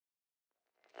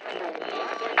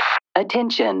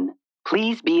Attention.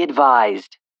 Please be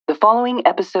advised. The following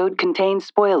episode contains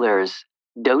spoilers.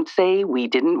 Don't say we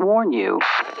didn't warn you.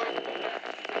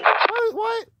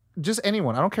 What? Just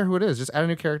anyone. I don't care who it is. Just add a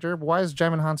new character. Why is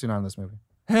Djimon Hounsou not in this movie?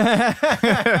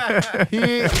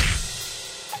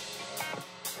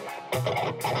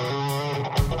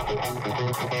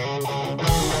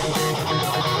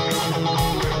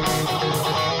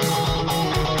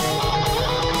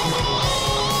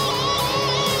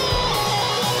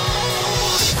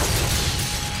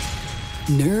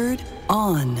 Nerd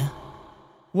On.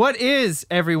 What is,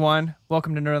 everyone?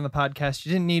 Welcome to Nerd on the Podcast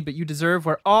you didn't need, but you deserve,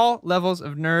 where all levels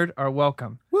of nerd are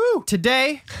welcome. Woo!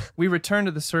 Today, we return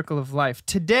to the circle of life.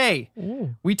 Today,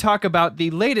 we talk about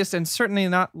the latest and certainly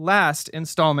not last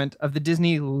installment of the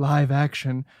Disney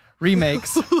live-action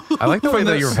remakes. I like the way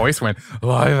that your voice went.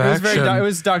 Live action. It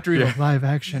was Dr. Evil.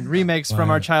 Live-action remakes from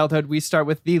our childhood. We start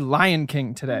with The Lion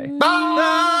King today.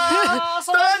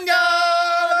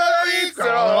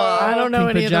 I don't know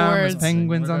any of the words.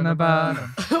 Penguins on the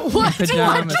bottom. What?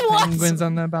 Pajamas, What? penguins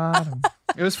on the bottom.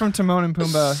 It was from Timon and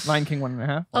Pumbaa, Lion King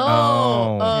 1.5.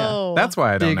 Oh. That's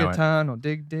why I don't Dig know a it. tunnel,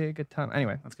 dig a tunnel.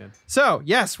 Anyway, That's good. so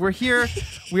yes, we're here.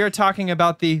 We are talking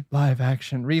about the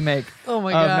live-action remake Oh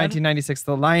my of God. 1996,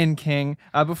 The Lion King.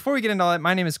 Before we get into all that,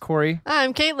 my name is Corey.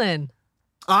 I'm Caitlin.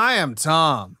 I am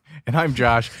Tom. And I'm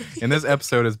Josh. And this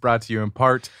episode is brought to you in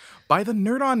part by the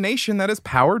Nerd On Nation that is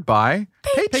powered by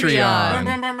Patreon.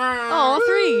 Oh,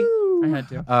 three. I had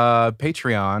to.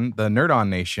 Patreon, the Nerd On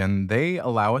Nation, they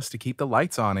allow us to keep the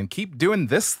lights on and keep doing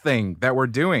this thing that we're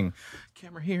doing.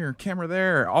 Camera here, camera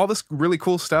there, all this really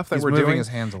cool stuff that He's we're moving doing. his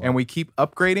hands a lot. And we keep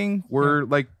upgrading.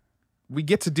 We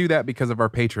get to do that because of our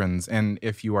patrons. And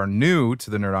if you are new to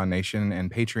the Nerd On Nation and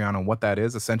Patreon and what that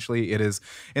is, essentially it is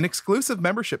an exclusive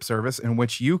membership service in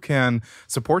which you can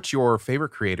support your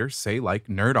favorite creators, say like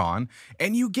Nerd On,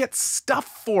 and you get stuff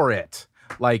for it.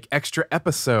 Like extra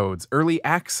episodes, early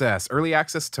access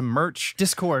to merch.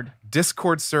 Discord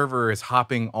server is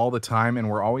hopping all the time, and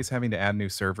we're always having to add new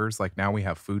servers. Like now we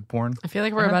have food porn. I feel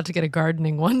like we're about to get a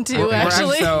gardening one too, We're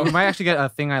actually. so- We might actually get a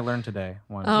thing I learned today.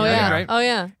 One. Oh, Yeah, yeah. right. Oh,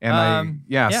 yeah. And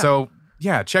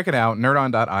check it out,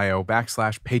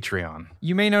 nerdon.io/Patreon.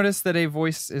 You may notice that a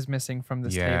voice is missing from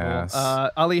this Yes. table.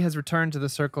 Ali has returned to the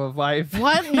circle of life.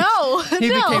 What? No. He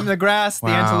no. became the grass. The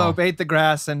Wow. antelope ate the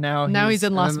grass, and now He's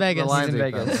in Las and then the Vegas. lions He's in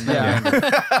ate Vegas. them. Yeah.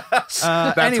 That's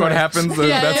anyway. what happens.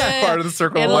 Yeah, That's yeah, part yeah. of the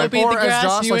circle of Antelope life. eat the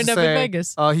grass, you likes end to up in say,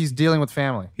 Vegas. He's dealing with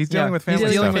family. He's dealing with He's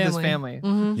family dealing stuff. with his family.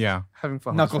 Mm-hmm. Yeah. Having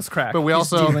fun. Knuckles crack. But we He's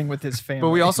also dealing with his family. But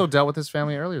we also dealt with his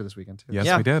family earlier this weekend too. Yes,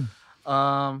 Yeah. we did.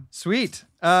 Sweet.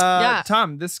 Yeah.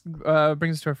 Tom, this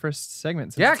brings us to our first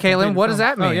segment. Yeah, Since it's Caitlin, completed what does film.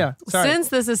 that mean? Oh, yeah. Sorry. Since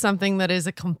this is something that is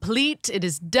it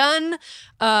is done,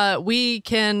 we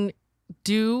can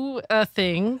do a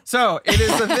thing. So it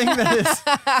is a thing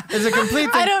that is a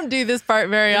complete thing. I don't do this part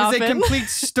very It's often. a complete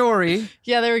story,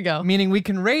 Yeah, there we go. meaning we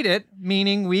can rate it,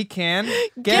 meaning we can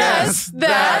Guess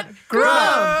that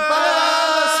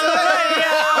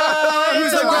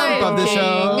Who's the grump of the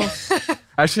show?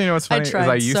 Actually, you know what's funny tried is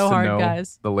I used so to hard, know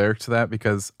guys. the lyrics to that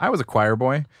because I was a choir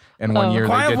boy, and one year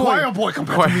Choir they did boy. boy, come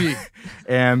back to me.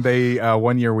 and they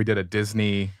one year we did a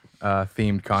Disney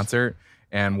themed concert,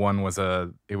 and one was what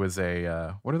are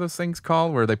those things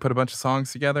called where they put a bunch of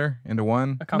songs together into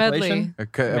one? A compilation. A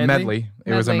Medley? medley.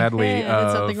 It was a medley Hey, I did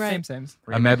of something right. Same.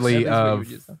 a medley That is what you of would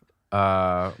use,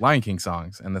 though. Lion King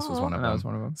songs, and this was one of And that them. was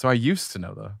one of them. So I used to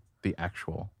know the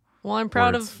actual. Well, I'm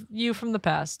proud Words. of you from the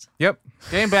past. Yep.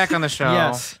 Getting back on the show.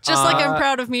 Yes. Just like I'm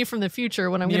proud of me from the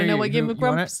future when I'm going to Miri, know what Game you of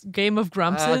want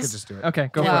Grumps I could is. just do it. Okay,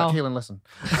 go Wow. for it. Caitlin, listen.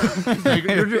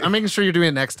 I'm making sure you're doing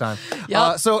it next time.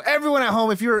 Yep. So everyone at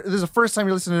home, this is the first time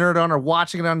you're listening to Nerd On or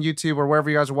watching it on YouTube or wherever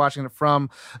you guys are watching it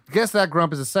from, Guess That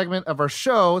Grump is a segment of our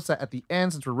show. So at the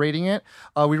end, since we're rating it,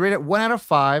 we rate it 1 out of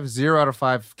 5, 0 out of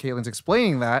 5. Caitlin's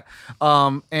explaining that.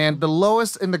 And the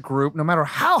lowest in the group, no matter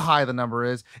how high the number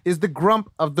is the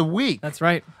grump of the week. That's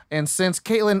right. And since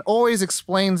Caitlin always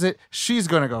explains it, she's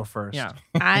going to go first. Yeah.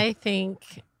 I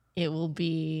think it will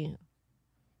be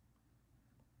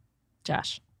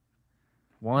Josh.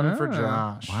 1 for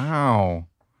Josh. Wow.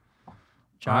 I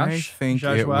Josh? think it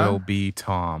Joshua? will be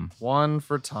Tom. 1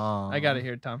 for Tom. I got it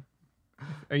here, Tom.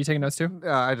 Are you taking notes too?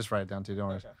 I just write it down too. Don't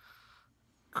worry.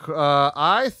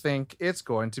 I think it's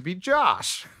going to be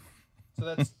Josh. So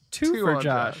that's 2 Two for on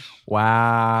Josh. Josh.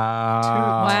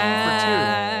 Wow.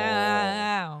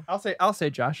 Wow. I'll say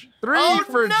Josh. 3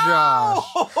 for Josh.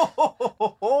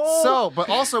 So, but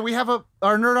also we have our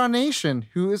Nerd On Nation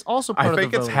who is also part I of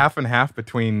think the it's voting. half and half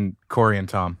between Corey and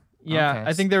Tom. Yeah, Okay.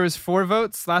 I think there was 4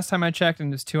 votes last time I checked,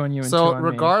 and there's 2 on you and 2 So on me.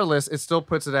 regardless, it still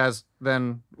puts it as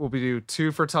then we'll be do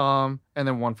 2 for Tom and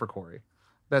then 1 for Corey.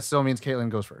 that still means Caitlin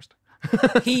goes first.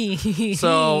 He.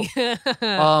 So,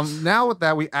 now with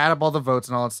that, we add up all the votes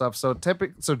and all that stuff. So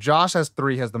Josh has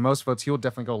 3, has the most votes. He will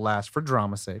definitely go last for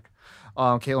drama's sake.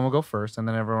 Caitlin will go first, and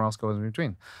then everyone else goes in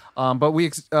between. But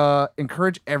we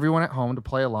encourage everyone at home to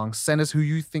play along. Send us who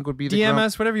you think would be the DM grump.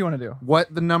 us, whatever you want to do.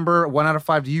 What the number 1 out of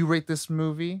 5 do you rate this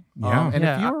movie? Yeah. And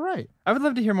Yeah, if you were right, I would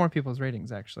love to hear more people's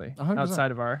ratings, actually, 100%.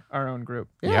 outside of our own group.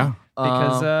 Yeah.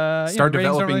 Because Start ratings don't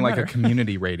developing really like a matter.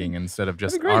 community rating instead of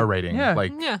just That'd be great. our rating. Yeah.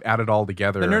 Like Yeah. add it all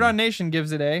together. The Nerd and- on Nation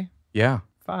gives it a Yeah.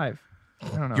 5. I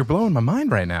don't know. You're blowing my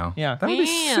mind right now. Yeah. That would be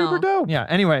Damn. super dope. Yeah.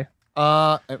 Anyway,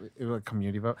 it would be a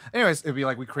community vote. Anyways, it'd be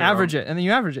like we create average it, and then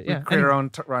you average it. We Yeah. create our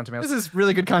own Rotten Tomatoes. This is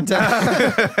really good content.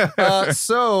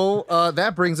 So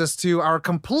that brings us to our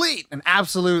complete and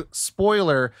absolute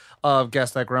spoiler of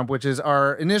Guess That Grump, which is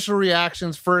our initial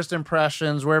reactions, first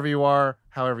impressions, wherever you are,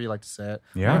 however you like to say it.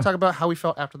 Yeah. We're going to talk about how we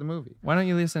felt after the movie. Why don't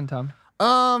you lead us in, Tom?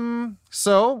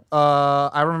 So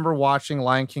I remember watching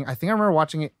Lion King. I think I remember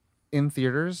watching it in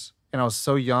theaters, and I was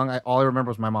so young. All I remember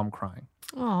was my mom crying.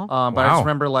 Aw. But I just Wow.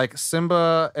 remember like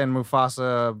Simba and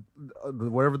Mufasa,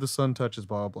 wherever the sun touches,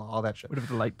 blah, blah, blah, all that shit. Whatever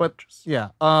the light. But yeah,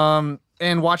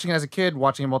 and watching it as a kid,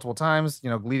 watching it multiple times,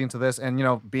 leading to this, and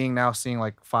being now seeing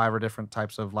like 5 or different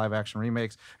types of live action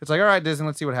remakes. It's like, all right, Disney,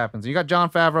 let's see what happens. You got Jon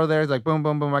Favreau there. It's like, boom,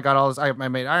 boom, boom. I got all this. I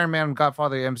made Iron Man,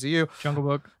 Godfather of the MCU, Jungle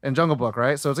Book. and Jungle Book,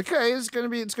 right? So it's like, okay, it's gonna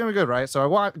be good, right?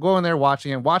 So I go in there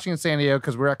watching in San Diego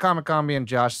because we're at Comic-Con. Me and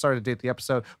Josh started to date the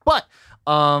episode, but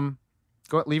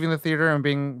leaving the theater and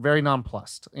being very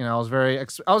nonplussed. I was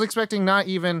I was expecting not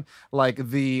even like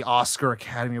the Oscar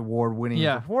Academy Award winning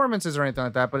performances or anything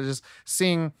like that, but just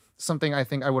seeing something I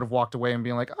think I would have walked away and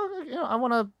being like, oh, I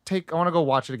want to go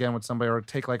watch it again with somebody, or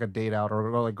take like a date out, or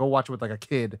like go watch it with like a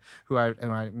kid who I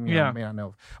may not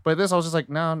know. But this, I was just like,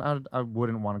 no, I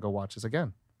wouldn't want to go watch this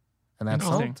again. And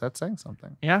Interesting. that's saying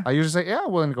something. Yeah. I usually say, yeah,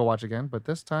 I'm willing to go watch again, but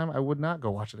this time I would not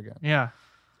go watch it again. Yeah.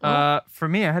 For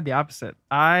me, I had the opposite.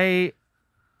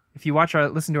 If you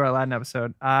listen to our Aladdin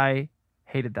episode, I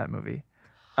hated that movie.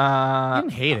 I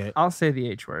didn't hate it. I'll say the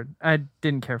H word. I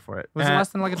didn't care for it. Was it less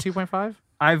than like a 2.5?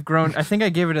 I've grown. I think I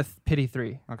gave it a pity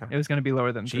 3. Okay. It was going to be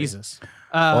lower than 3. Jesus.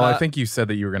 Well, I think you said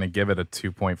that you were going to give it a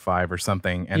 2.5 or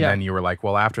something, and then you were like,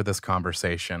 well, after this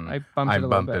conversation, I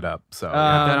bumped it up. So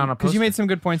that on a because you poster. made some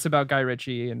good points about Guy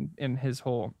Ritchie and his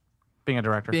whole Being a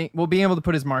director. being able to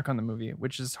put his mark on the movie,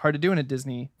 which is hard to do in a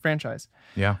Disney franchise.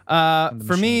 yeah.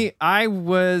 For me, I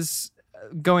was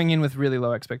going in with really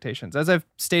low expectations. As I've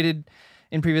stated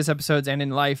in previous episodes and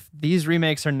in life, these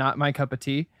remakes are not my cup of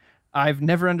tea. I've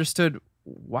never understood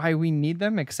why we need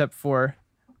them except for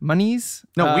monies.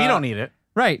 No, we don't need it.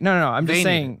 Right. No. I'm They just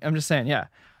need saying. Yeah.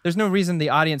 There's no reason the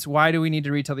audience. Why do we need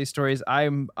to retell these stories? I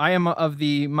am of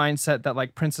the mindset that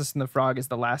like Princess and the Frog is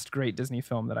the last great Disney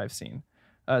film that I've seen,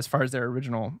 as far as their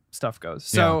original stuff goes.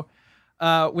 So,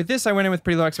 with this, I went in with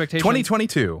pretty low expectations.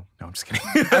 2022. No, I'm just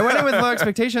kidding. I went in with low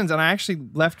expectations, and I actually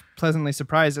left pleasantly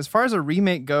surprised. As far as a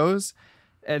remake goes,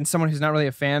 and someone who's not really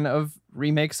a fan of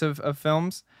remakes of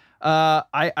films,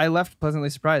 I left pleasantly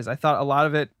surprised. I thought a lot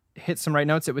of it hit some right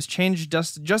notes. It was changed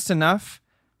just enough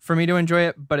for me to enjoy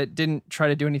it, but it didn't try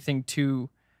to do anything too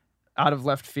out of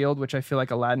left field, which I feel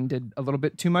like Aladdin did a little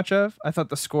bit too much of. I thought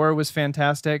the score was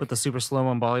fantastic. With the super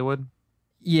slow-mo in Bollywood.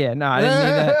 Yeah, no, I didn't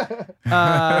need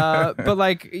that. But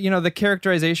like, the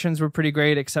characterizations were pretty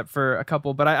great except for a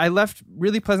couple. But I left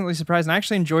really pleasantly surprised, and I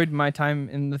actually enjoyed my time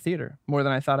in the theater more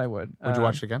than I thought I would. Would you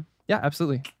watch it again? Yeah,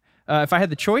 absolutely. If I had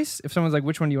the choice, if someone's like,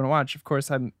 which one do you want to watch? Of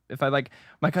course, if I like,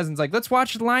 my cousin's like, let's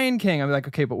watch Lion King. I'm like,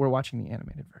 okay, but we're watching the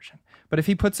animated version. But if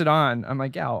he puts it on, I'm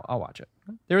like, yeah, I'll watch it.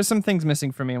 There were some things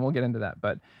missing for me, and we'll get into that.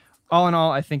 But all in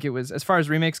all, I think it was, as far as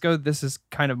remakes go, this is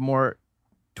kind of more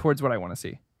towards what I want to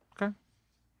see.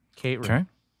 Kate. Okay.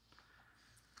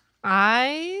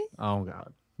 I Oh,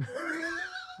 God.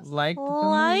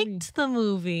 Liked the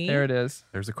movie. There it is.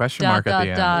 There's a question Dot, mark at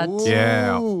the dot, end. dot.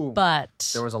 Yeah. Ooh. But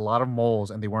There was a lot of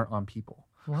moles, and they weren't on people.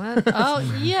 what? Oh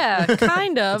yeah,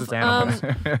 kind of. It's animals.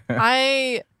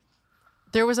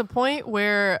 There was a point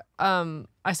where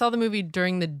I saw the movie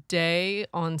during the day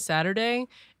on Saturday,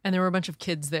 and there were a bunch of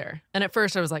kids there. And at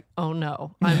first, I was like, "Oh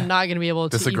no, I'm not going to be able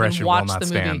to This even aggression will watch not the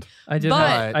stand. movie."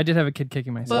 I did have a kid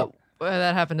kicking myself. But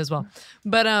that happened as well.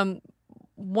 But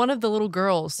one of the little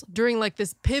girls during like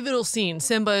this pivotal scene,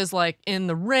 Simba is like in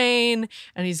the rain,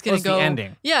 and he's going it's to go. the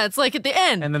ending. Yeah, it's like at the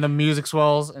end, And then the music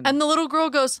swells. And and the little girl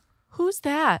goes, "Who's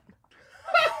that?"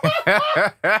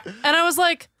 And I was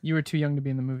like, You were too young to be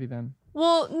in the movie then.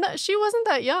 well, no, she wasn't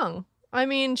that young. I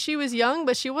mean, she was young,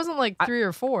 but she wasn't like 3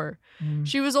 or 4.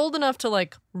 She was old enough to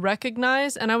like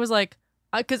recognize, and I was like,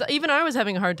 because even I was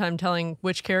having a hard time telling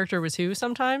which character was who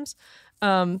sometimes.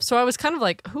 So I was kind of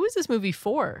like, who is this movie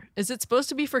for? Is it supposed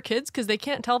to be for kids? Because they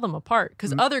can't tell them apart.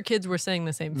 Because other kids were saying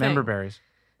the same thing. Member berries.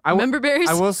 Member berries?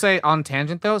 I will say on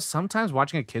tangent though, sometimes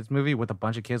watching a kids movie with a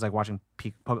bunch of kids, like watching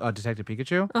Detective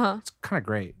Pikachu, it's kind of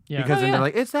great. Yeah. Because Oh, then yeah. they're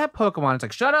like, it's that Pokemon. It's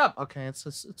like, shut up. Okay, it's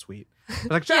sweet. They're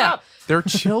like, shut Yeah. up. They're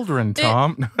children,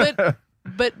 Tom.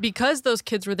 But because those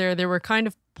kids were there, they were kind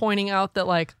of pointing out that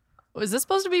like, was this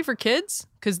supposed to be for kids?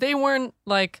 Because they weren't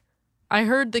like, I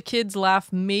heard the kids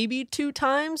laugh maybe 2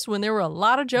 times when there were a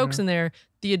lot of jokes in there.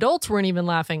 The adults weren't even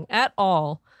laughing at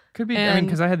all. Could be. I mean, And-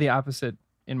 because I had the opposite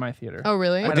in my theater. Oh,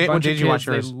 really? I had What a bunch day of did you watch kids,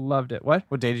 yours? They loved it. What?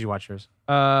 What day did you watch yours?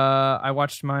 I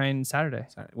watched mine Saturday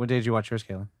Sorry. What day did you watch yours,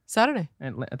 Kaylin? Saturday.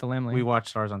 at the Lamb Lane. We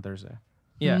watched ours on Thursday.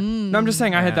 Yeah. No, I'm just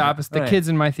saying I had the Yeah. opposite. The Right. kids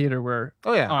in my theater were.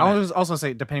 Oh yeah. On I it. was also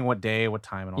say depending what day, what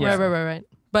time, and all Right, that. right.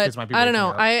 But Kids might be I don't waking know.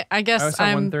 up. I I guess was at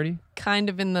I'm 1:30. kind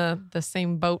of in the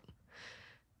same boat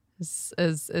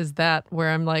as that, where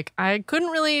I'm like, I couldn't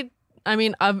really. I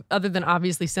mean, other than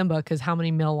obviously Simba, because how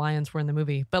many male lions were in the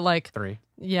movie? But like, 3.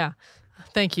 yeah.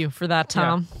 Thank you for that,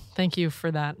 Tom. Thank you for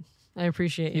that. I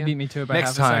appreciate He you. beat me to it by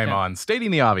Next half a time second. on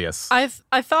Stating the Obvious. I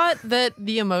thought that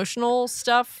the emotional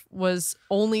stuff was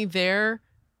only there.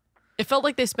 It felt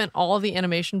like they spent all of the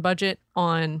animation budget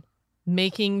on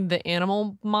making the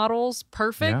animal models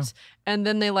perfect, and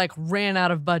then they like ran out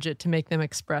of budget to make them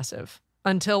expressive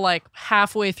until like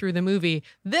halfway through the movie.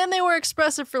 Then they were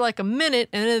expressive for like a minute,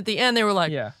 and then at the end they were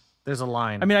like, Yeah. There's a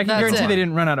line. I mean, I can That's guarantee it. they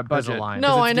didn't run out of There's a budget. line.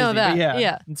 No, 'cause it's I know Disney, but that.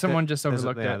 Yeah. And someone just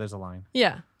overlooked Yeah, it. there's a line.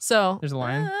 yeah. So There's a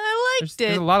lion. I liked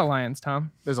There's it. a lot of lions,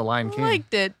 Tom. There's a Lion King.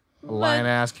 Liked it. A lion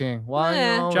ass king. Why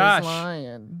Eh. you always Josh.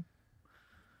 lying?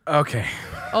 Okay.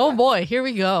 Oh boy, here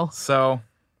we go. So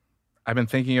I've been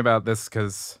thinking about this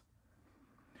because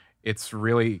it's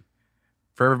really,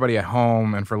 for everybody at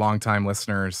home and for longtime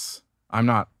listeners, I'm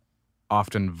not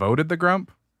often voted the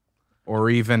grump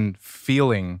or even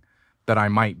feeling that I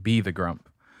might be the grump.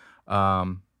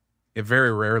 It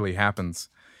very rarely happens.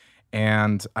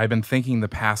 And I've been thinking the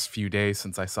past few days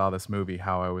since I saw this movie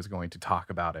how I was going to talk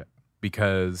about it,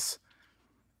 because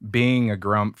being a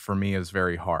grump for me is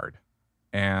very hard.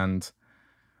 And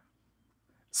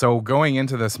so going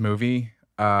into this movie,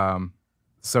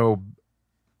 so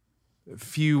a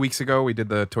few weeks ago we did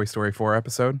the Toy Story 4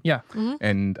 episode. Yeah.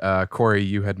 And Corey,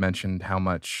 you had mentioned how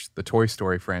much the Toy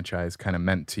Story franchise kind of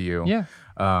meant to you. Yeah.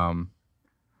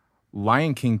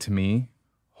 Lion King to me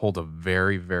hold a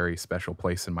very, very special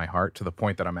place in my heart, to the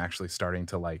point that I'm actually starting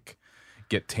to like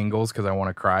get tingles because I want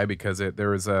to cry, because there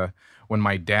was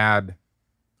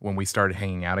when we started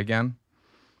hanging out again,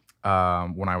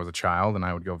 when I was a child and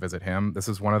I would go visit him, this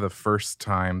is one of the first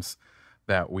times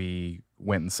that we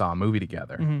went and saw a movie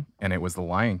together, and it was The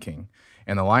Lion King.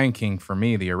 And The Lion King, for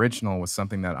me, the original, was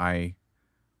something that I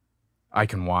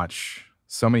can watch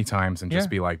so many times and just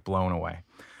be like blown away.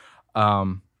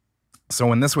 So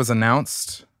when this was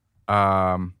announced,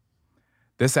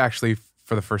 this actually,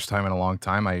 for the first time in a long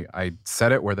time, I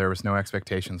said it where there was no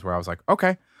expectations, where I was like,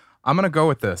 okay, I'm going to go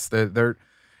with this.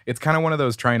 It's kind of one of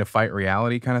those trying to fight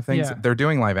reality kind of things. Yeah. They're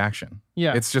doing live action.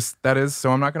 Yeah. It's just,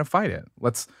 so I'm not going to fight it.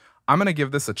 I'm going to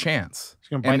give this a chance.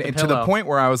 gonna bite And, the and to the pillow. point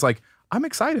where I was like, I'm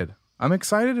excited. I'm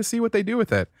excited to see what they do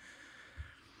with it.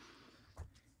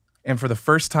 And for the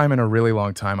first time in a really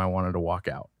long time, I wanted to walk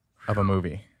out of a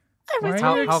movie. Why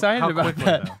are you excited about quickly,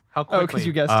 that? though? How Oh, quickly? because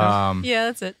you guessed it. Yeah,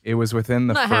 that's it. It was within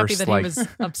the I'm not happy first that like he was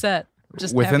upset.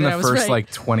 Just within happy that the I was first right.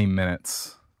 like 20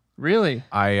 minutes. Really?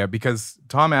 I because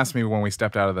Tom asked me when we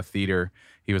stepped out of the theater,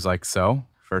 he was like, "So,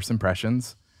 first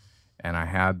impressions?" And I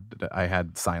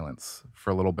had silence for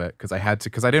a little bit because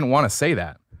I didn't want to say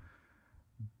that,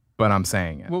 but I'm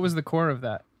saying it. What was the core of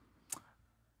that?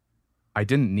 I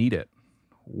didn't need it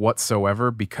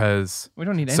whatsoever, because We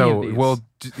don't need any of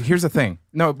these. here's the thing.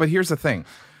 No, but here's the thing.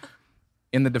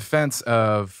 In the defense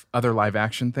of other live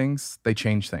action things, they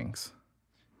change things.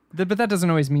 But that doesn't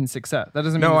always mean success. That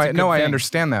doesn't mean No, it's a I good no, I thing.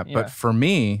 understand that. Yeah. But for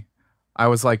me, I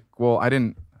was like, well, I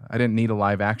didn't need a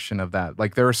live action of that.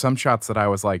 Like, there were some shots that I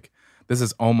was like, this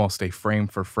is almost a frame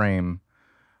for frame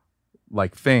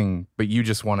like thing, but you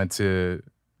just wanted to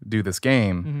do this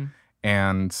game. Mm-hmm.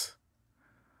 And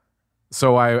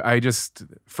so I just,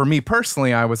 for me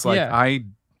personally, I was like, Yeah. I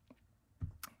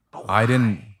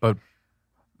didn't, but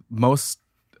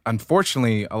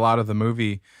unfortunately, a lot of the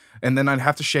movie, and then I'd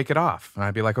have to shake it off. And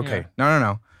I'd be like, okay,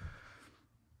 no.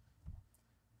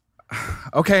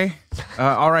 Okay.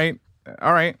 All right.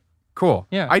 Cool.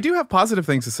 Yeah. I do have positive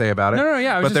things to say about it. No,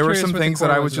 yeah. I was But just there were curious some what the things that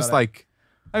core I was was just about it. like,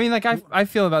 I mean, like I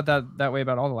feel about that way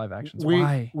about all the live actions.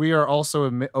 Why? We are also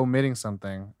omitting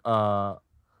something.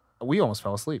 We almost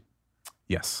fell asleep.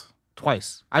 yes.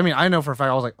 twice. I mean, I know for a fact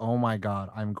I was like, oh my god,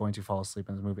 I'm going to fall asleep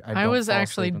in this movie. I don't was fall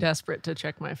actually asleep in- desperate to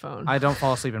check my phone. I don't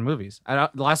fall asleep in movies. The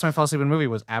last time I fell asleep in a movie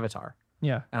was Avatar,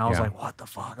 Yeah. and I was Yeah. like, what the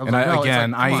fuck? I was And like, I- no, it's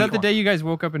again, like, I- come Is on, that the come day you guys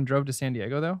woke up and drove to San like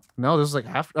though? No, this was like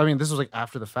after. I mean, this was like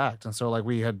after the fact, and so like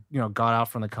we had got out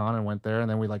from the con and went there, and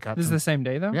then we like got This is some- the same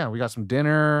day though? yeah, we got some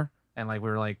dinner. on. And like we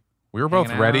were like, We were both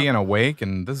Hanging ready out. and awake,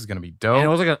 and this is gonna be and it dope.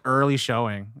 was like an early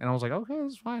showing, and I was like, okay,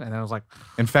 this is fine. And then I was like,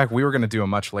 In fact, we were gonna do a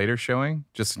much later showing,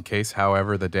 just in case.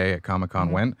 However, the day at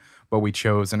Comic-Con went, but we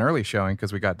chose an early showing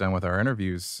because we got done with our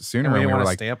interviews sooner, and we and didn't we were want to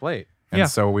like, stay up late. and Yeah.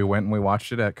 so we went and we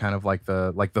watched it at kind of like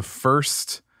the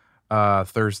first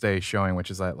Thursday showing, which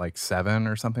is at like 7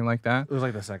 or something like that. It was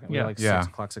like the second. We Yeah. were like Yeah. 6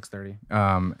 o'clock, 6:30.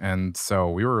 And so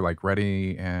we were like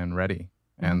ready,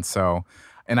 and so,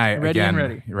 and I Ready again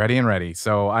and ready.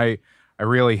 So I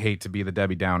really hate to be the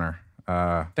Debbie Downer.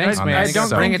 Thanks, on man. I this, don't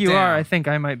so- Bring think it you are. down. I think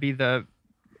I might be the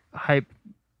hype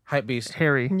Hype beast.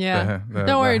 Harry. yeah. the-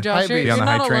 Don't worry, the- Josh. You're, Be you're on the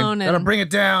not hype train. alone. Gotta And bring it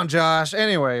down, Josh.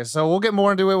 Anyway, so we'll get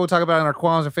more into it. We'll talk about it in our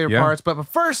qualms and favorite Yeah. parts. But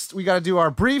first, we got to do our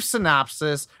brief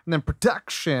synopsis and then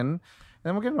production. And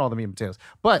then we'll get into all the meat and potatoes.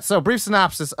 But so, brief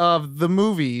synopsis of the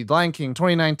movie Lion King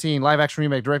 2019 live action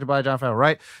remake directed by Jon Favreau,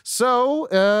 right?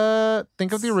 So,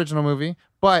 think of the original movie,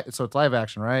 but so it's live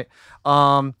action, right?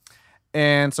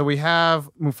 And so we have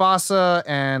Mufasa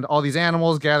and all these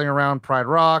animals gathering around Pride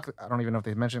Rock. I don't even know if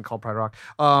they mentioned it, called Pride Rock.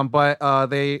 But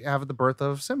they have the birth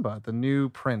of Simba, the new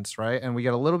prince, right? And we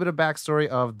get a little bit of backstory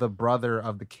of the brother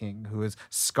of the king, who is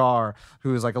Scar,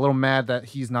 who is like a little mad that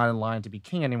he's not in line to be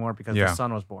king anymore because Yeah. the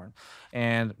son was born.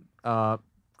 And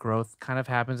growth kind of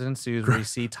happens and ensues where you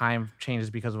see time changes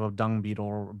because of a dung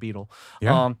beetle.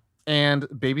 Yeah. And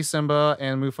baby Simba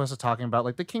and Mufasa talking about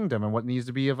like the kingdom and what needs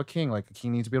to be of a king. Like a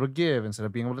king needs to be able to give instead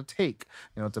of being able to take.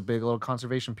 You know, it's a big little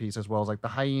conservation piece, as well as like the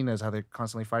hyenas, how they're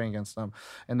constantly fighting against them.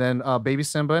 And then baby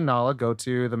Simba and Nala go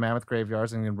to the mammoth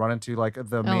graveyards and then run into like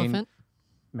the main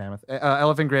elephant.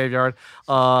 elephant graveyard.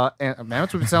 And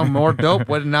mammoths would sound more dope,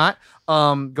 would it not?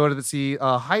 Go to see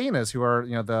hyenas, who are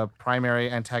the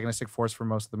primary antagonistic force for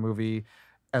most of the movie,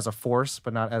 as a force,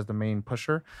 but not as the main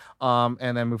pusher.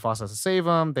 And then Mufasa has to save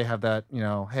him. They have that,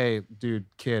 hey, dude,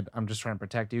 kid, I'm just trying to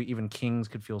protect you. Even kings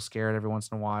could feel scared every once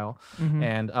in a while. Mhm.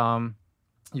 And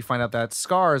you find out that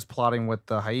Scar is plotting with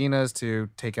the hyenas to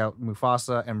take out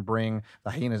Mufasa and bring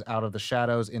the hyenas out of the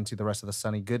shadows into the rest of the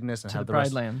sunny goodness and To have the the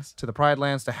rest Pride Lands. to the Pride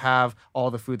Lands to have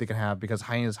all the food they can have, because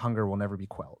hyenas' hunger will never be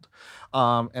quelled.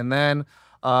 And then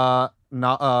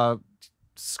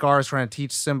Scar is trying to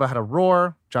teach Simba how to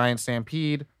roar. Giant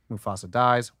stampede. Mufasa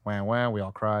dies. Wham wham. We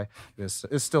all cry. It's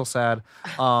still sad.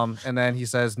 And then he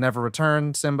says, "Never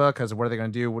return, Simba," because what are they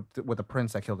going to do with the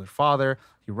prince that killed their father?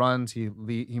 He runs. He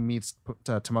meets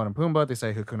Timon and Pumbaa. They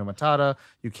say, "Hakuna Matata.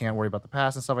 You can't worry about the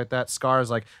past," and stuff like that. Scar is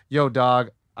like, "Yo, dog.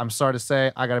 I'm sorry to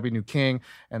say, I gotta be new king."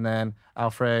 And then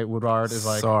Alfred Woodard is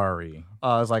like, sorry.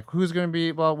 "Who's gonna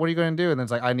be? Well, what are you gonna do?" And then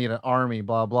it's like, "I need an army,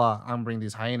 blah blah. I'm bringing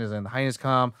these hyenas in." The hyenas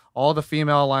come. All the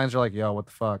female lions are like, "Yo, what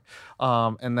the fuck?"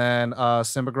 And then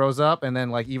Simba grows up, and then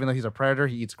like even though he's a predator,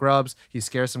 he eats grubs. He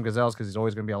scares some gazelles because he's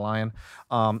always gonna be a lion.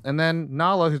 And then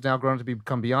Nala, who's now grown to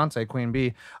become Beyonce, Queen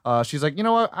Bee, she's like, "You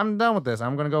know what? I'm done with this.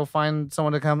 I'm gonna go find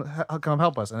someone to come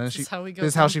help us." And then This is how we go this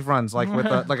is how down. she runs, like with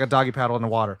like a doggy paddle in the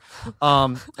water.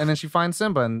 And then she finds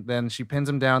Simba, and then she pins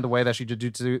him down the way that she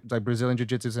jujitsu, like Brazilian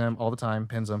jiu-jitsus him all the time,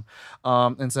 pins him,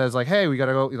 and says like, "Hey, we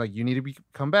gotta go. Like, you need to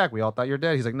come back. We all thought you're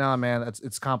dead." He's like, "Nah, man,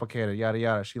 it's complicated. Yada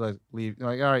yada." She like leave.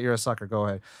 Like, "All right, you're a sucker. Go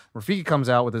ahead." Rafiki comes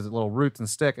out with his little roots and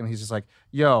stick, and he's just like,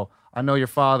 "Yo, I know your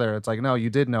father." It's like, "No, you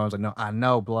did know." I was like, "No, I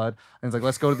know, blood." And he's like,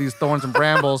 "Let's go to these thorns and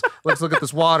brambles. Let's look at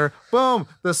this water." Boom!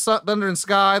 The thunder and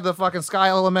sky, the fucking sky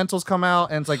elementals come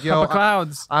out, and it's like, "Yo, Cup of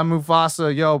clouds. I'm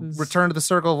Mufasa. Yo, return to the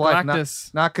circle of life.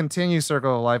 Galactus. Not continue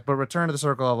circle of life, but return to the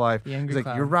circle of life." The angry He's like,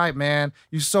 cloud. "You're right, man.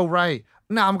 You're so right.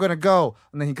 Now I'm gonna go."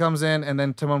 And then he comes in, and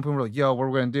then Timon and Pumbaa are like, "Yo, what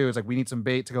we're gonna do is like, we need some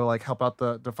bait to go like help out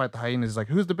to fight the hyenas." He's like,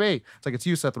 "Who's the bait?" It's like, "It's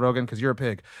you, Seth Rogen, because you're a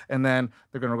pig." And then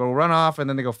they're gonna go run off, and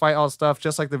then they go fight all this stuff,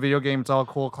 just like the video game. It's all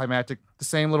cool, climactic. The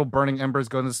same little burning embers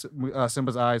go into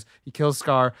Simba's eyes. He kills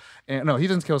Scar, and no, he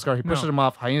doesn't kill Scar. He pushes him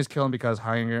off. Hyenas kill him because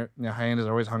hyenas are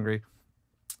always hungry.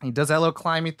 He does that little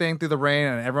climby thing through the rain,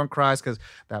 and everyone cries because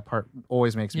that part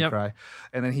always makes me Yep. cry.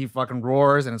 And then he fucking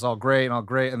roars, and it's all great and all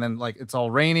great. And then like it's all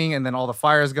raining, and then all the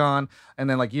fire's gone. And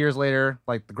then like years later,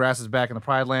 like the grass is back in the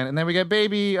Pride Land, and then we get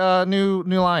baby new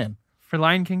lion. For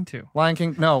Lion King 2. Lion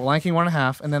King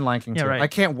 1.5, and then Lion King 2. Yeah, right. I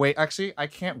can't wait. Actually, I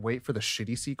can't wait for the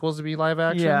shitty sequels to be live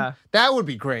action. Yeah. That would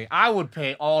be great. I would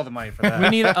pay all the money for that. We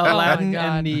need Aladdin God.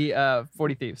 and the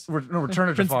 40 Thieves. Return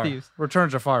of Prince of Jafar. Thieves. Return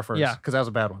of Jafar first. Yeah. Because that was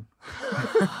a bad one.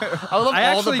 I love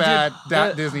I all the actually bad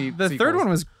did- Disney. The third sequels. one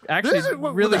was actually This is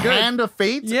what- really with the good. Hand of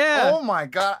Fate. Yeah. Oh my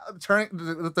god, turning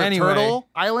the Anyway. Turtle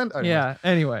Island. Anyways. Yeah.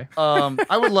 Anyway,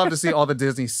 I would love to see all the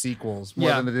Disney sequels more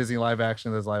Yeah. than the Disney live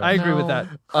action. That's live. I action. agree with No.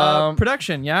 that.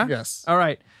 Production, yeah. Yes. All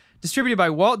right. Distributed by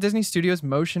Walt Disney Studios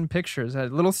Motion Pictures, a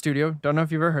little studio. Don't know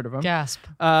if you've ever heard of them. Gasp.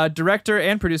 Director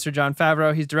and producer Jon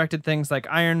Favreau. He's directed things like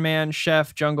Iron Man,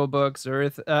 Chef, Jungle Book,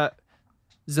 Zathura,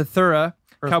 Cowboys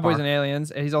Earthbound. and Aliens.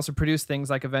 And he's also produced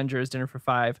things like Avengers, Dinner for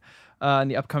Five,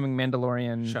 and the upcoming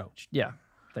Mandalorian Show. Yeah,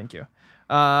 thank you.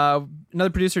 Another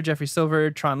producer, Jeffrey Silver,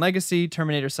 Tron Legacy,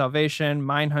 Terminator Salvation,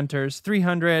 Mindhunters,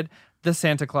 300, The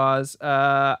Santa Claus,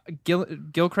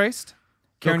 Gilchrist,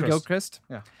 Karen Gilchrist.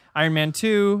 Yeah. Iron Man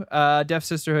 2, Deaf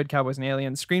Sisterhood, Cowboys and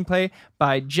Aliens, screenplay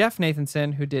by Jeff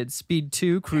Nathanson, who did Speed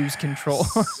 2, Cruise Control.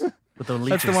 With the leeches.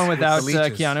 That's the one without the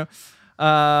leeches. Keanu.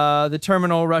 The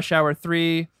Terminal, Rush Hour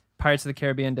 3, Pirates of the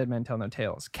Caribbean, Dead Men Tell No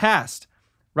Tales. Cast,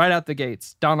 right out the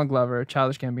gates, Donald Glover,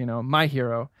 Childish Gambino, my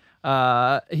hero.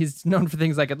 He's known for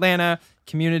things like Atlanta,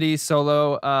 Community,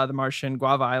 Solo, The Martian,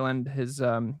 Guava Island, his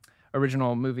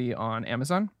original movie on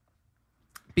Amazon.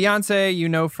 Beyonce, you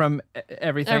know from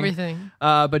everything. Everything.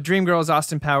 But Dreamgirls,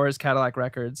 Austin Powers, Cadillac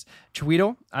Records.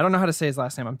 Chiweedle, I don't know how to say his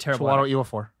last name. I'm terrible. at it. Chihuahua Ewa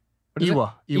 4. What is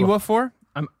it? Iwa 4?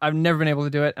 I've never been able to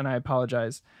do it, and I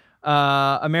apologize.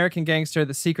 American Gangster,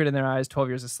 The Secret in Their Eyes, 12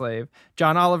 Years a Slave.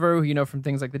 John Oliver, who you know from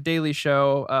things like The Daily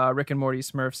Show, Rick and Morty,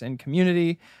 Smurfs, and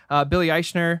Community. Billy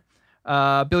Eichner,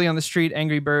 Billy on the Street,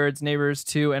 Angry Birds, Neighbors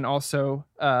 2, and also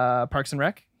Parks and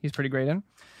Rec. He's pretty great in.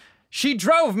 She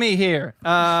drove me here.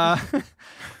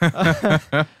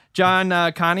 John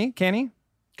Connie? I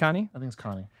think it's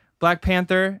Connie. Black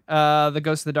Panther, The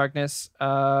Ghost of the Darkness,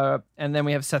 and then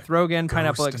we have Seth Rogen,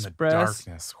 Pineapple Ghost in the Express.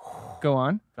 Darkness. Go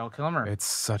on. Val Kilmer. It's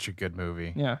such a good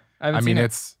movie. Yeah, I mean,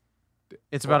 it's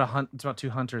It's about it's about two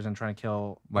hunters and trying to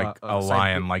kill like a side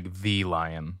lion, group, like the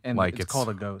lion. and like it's called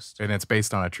a ghost. and it's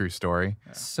based on a true story.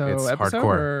 So It's episode,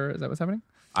 hardcore. or is that what's happening?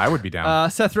 I would be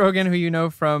down. Seth Rogen, who you know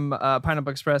from Pineapple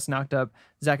Express, Knocked Up,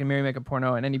 Zack and Miri Make a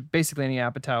Porno, and basically any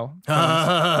Apatow.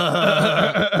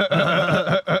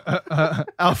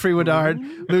 Alfred Woodard,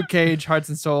 Luke Cage, Hearts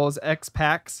and Souls,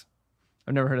 X-Pax.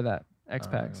 I've never heard of that.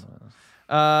 X-Pax.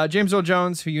 James Earl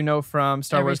Jones, who you know from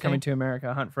Star Wars Everything. Coming to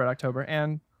America, Hunt for Red October,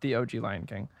 and the OG Lion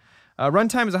King.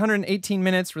 Runtime is 118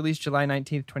 minutes, released July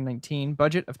 19th, 2019.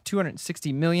 Budget of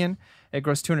 $260 million. It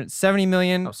grossed $270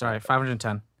 million. Oh, sorry,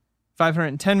 510.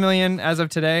 $510 million as of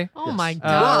today. Oh my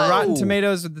god. Rotten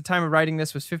Tomatoes at the time of writing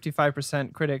this was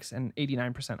 55% critics and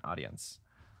 89% audience.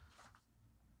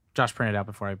 Josh printed it out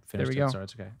before I finished we go. it, so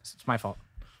it's okay. It's my fault.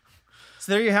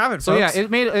 So there you have it, So yeah, folks. it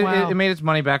made Wow. it made its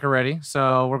money back already.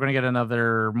 So we're gonna get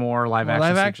another more live More action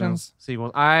live actions.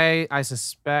 sequels. I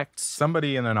suspect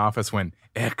Somebody in an office went,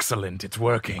 "Excellent, it's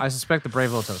working." I suspect the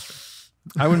Brave Little Toaster.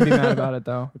 I wouldn't be mad about it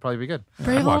though. It'd probably be good. Brave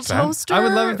little watch that. toaster. I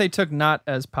would love if they took not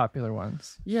as popular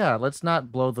ones. Yeah, let's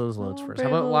not blow those loads Oh, first.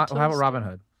 Brave How about Little How about Robin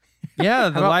Hood? Yeah,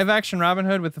 the about- live action Robin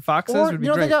Hood with the foxes or, would be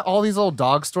you know great. they got all these little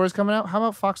dog stories coming out. How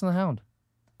about Fox and the Hound?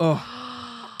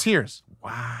 Tears.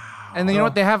 wow. And then you know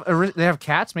what they have? They have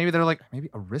cats. Maybe they're like, Maybe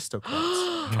Aristocats.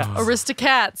 Aristocats. Yeah.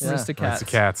 Aristocats. That's the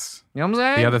cats. you know what I'm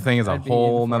saying? The other thing is a I'd be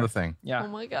whole in for nother it. thing. Yeah. Oh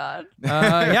my god.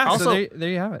 Yeah. Also- so there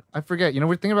you have it. I forget. You know,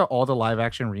 we're thinking about all the live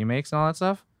action remakes and all that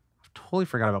stuff. I totally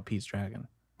forgot about Pete's Dragon.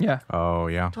 Yeah. Oh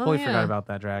yeah. Totally yeah. forgot about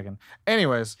that dragon.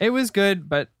 Anyways, It was good,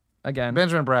 but again,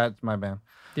 Benjamin Bratt, my man.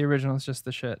 the original is just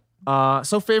the shit.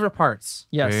 So favorite parts.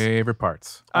 Yes. Favorite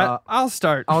parts. I'll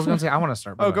start. I was gonna say I want to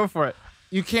start. Oh, go for it.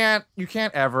 You can't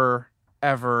ever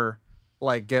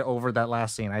like get over that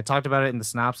last scene. I talked about it in the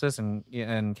synopsis, and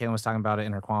Caitlin was talking about it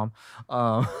in her qualm.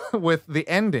 With the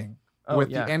ending. Oh, with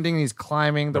yeah. the ending, he's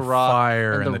climbing the The rock,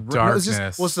 fire and the no, it's just-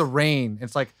 darkness. what's the rain?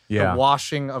 It's like Yeah. the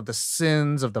washing of the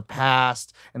sins of the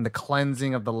past and the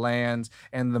cleansing of the lands,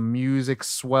 and the music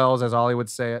swells, as Ollie would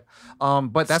say it.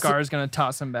 But that's Scar's gonna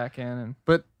toss him back in, and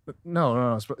but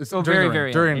no. It's Oh, during very, the very rain.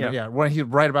 end, During yeah. when he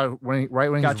when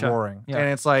he's Gotcha. roaring, Yeah. and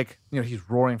it's like he's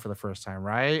roaring for the first time,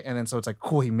 right? And then so it's like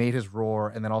cool, he made his roar,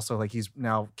 and then also like he's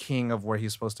now king of where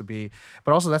he's supposed to be.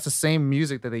 But also that's the same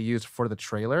music that they used for the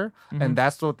trailer, Mm-hmm. and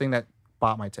that's the thing that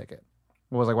bought my ticket.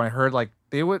 Was like when I heard like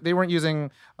they weren't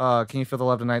using "Can You Feel the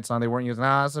Love Tonight" song. They weren't using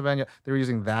Savannah. They were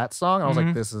using that song. And I was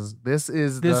like, this is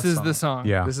the song.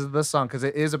 Yeah. This is the song because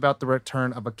it is about the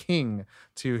return of a king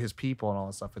to his people and all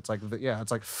that stuff. It's like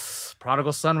it's like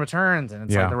prodigal son returns, and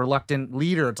it's Yeah. like the reluctant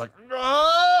leader. It's like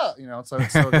so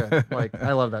it's so good. Like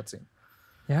I love that scene.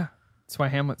 Yeah. That's why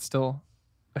Hamlet's still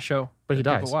a show. But he that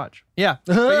dies. People watch. Yeah.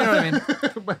 But you know what I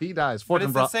mean. But he dies. But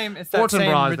it's the same. It's that Fortin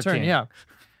same Bras the return. king. Yeah.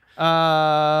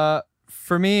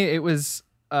 For me, it was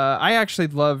I actually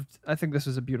loved. I think this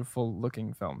was a beautiful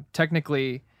looking film.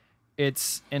 Technically,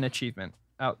 it's an achievement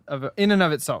in and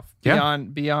of itself. Yeah.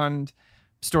 Beyond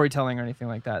storytelling or anything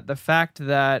like that. The fact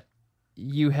that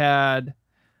you had,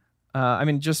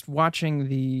 just watching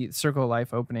the Circle of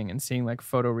Life opening and seeing like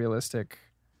photorealistic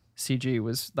CG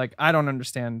was like, I don't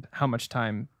understand how much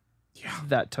time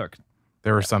that took.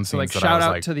 There were some So like, scenes that I shout was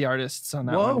out like, to the artists on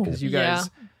that Whoa. one because you guys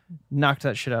knocked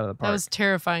that shit out of the park. That was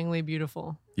terrifyingly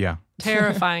beautiful. yeah.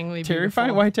 Terrifyingly terrifying.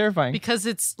 beautiful. Why terrifying? Because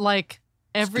it's like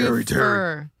every Scary Terry.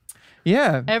 fur,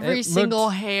 Yeah, every it single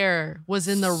looked hair was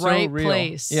in the so right real.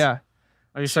 place. Yeah.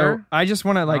 Are you So sure? I just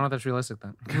want to I don't know like if that's realistic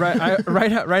then.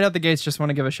 right out the gates. Just want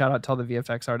to give a shout out to all the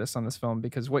VFX artists on this film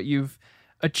because what you've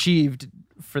achieved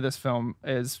for this film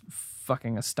is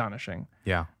fucking astonishing.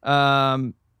 Yeah.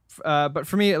 But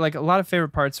for me, like a lot of favorite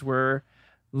parts were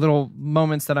little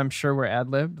moments that I'm sure were ad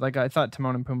libbed. Like I thought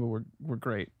Timon and Pumbaa were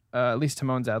great. At least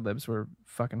Timon's ad libs were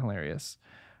fucking hilarious.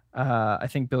 I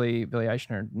think Billy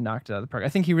Eichner knocked it out of the park. I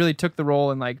think he really took the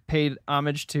role and like paid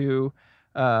homage to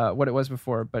what it was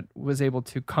before, but was able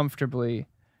to comfortably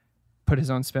put his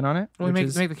own spin on it. Well,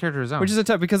 which make the character his own. is a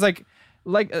tough because I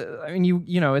mean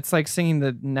you know it's like singing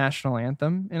the national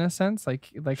anthem in a sense. Like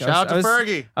Shout out to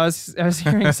Fergie. I was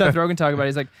hearing Seth Rogen talk about it.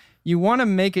 He's like, you want to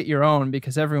make it your own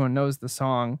because everyone knows the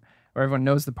song or everyone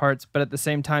knows the parts, but at the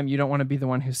same time, you don't want to be the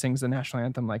one who sings the national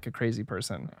anthem like a crazy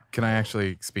person. Can I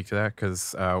actually speak to that?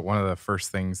 Because one of the first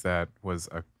things that was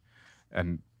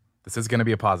and this is going to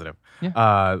be a positive.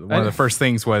 Yeah. One of the first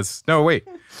things was, no, wait.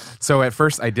 So at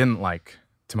first I didn't like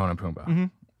Timon and Pumbaa. Mm-hmm.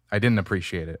 I didn't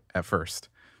appreciate it at first.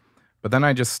 But then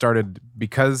I just started,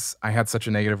 because I had such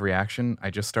a negative reaction, I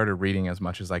just started reading as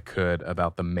much as I could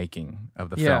about the making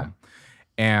of the film.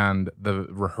 And the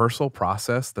rehearsal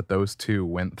process that those two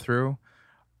went through,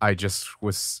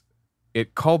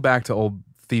 it called back to old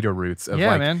theater roots of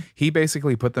man. He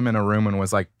basically put them in a room and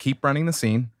was like, keep running the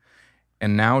scene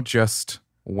and now just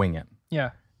wing it.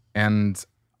 Yeah. And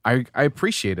I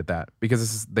appreciated that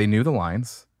because they knew the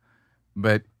lines,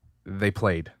 but they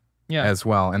played as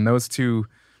well. And those two,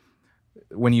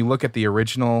 when you look at the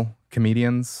original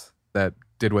comedians that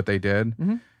did what they did,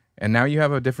 and now you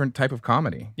have a different type of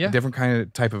comedy, a different kind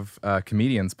of type of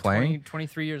comedians playing.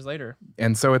 23 years later.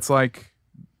 And so it's like,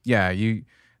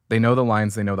 they know the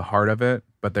lines, they know the heart of it,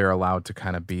 but they're allowed to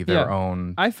kind of be their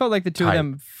own. I felt like the two of type.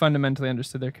 them fundamentally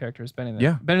understood their characters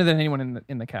better than anyone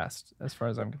in the cast, as far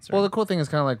as I'm concerned. Well, the cool thing is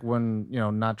kind of like when,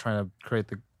 not trying to create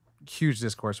the huge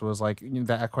discourse was like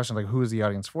that question, like who is the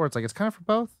audience for? It's like, it's kind of for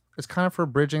both. It's kind of for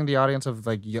bridging the audience of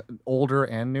like older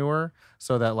and newer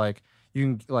so that like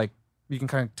you can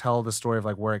kind of tell the story of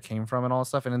like where it came from and all that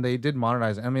stuff. And then they did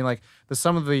modernize it. I mean, like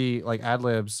some of the like ad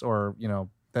libs or,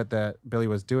 that Billy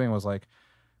was doing was like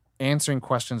answering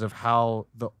questions of how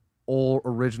the old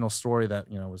original story that,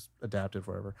 was adapted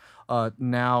forever,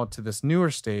 now to this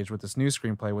newer stage with this new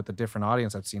screenplay with a different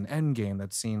audience that's seen Endgame,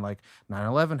 that's seen like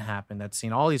 9/11 happen, that's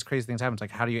seen all these crazy things happen. It's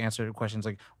like, how do you answer questions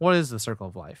like, what is the circle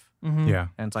of life? Yeah.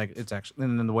 And it's like, it's actually,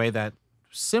 and then the way that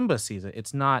Simba sees it,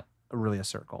 it's not really a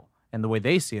circle. And the way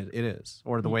they see it, it is.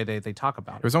 Or the way they talk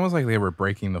about It it. was almost like they were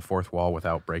breaking the fourth wall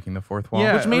without breaking the fourth wall.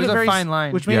 Yeah. Which made it was it a very fine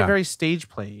line. Which made Yeah. it very stage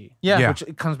play. Yeah. Which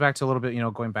it comes back to a little bit,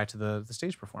 going back to the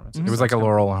stage performance. It was like a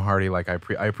Laurel and Hardy. Like I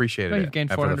appreciated Well, it. you've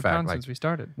gained after 400 the fact. pounds Like, since we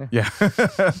started. yeah. I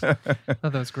thought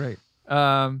that was great.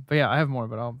 But yeah, I have more,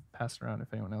 but I'll pass it around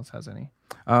if anyone else has any.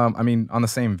 I mean, on the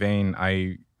same vein,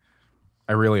 I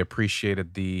really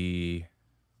appreciated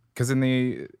because in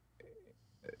the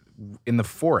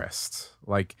forest,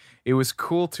 like it was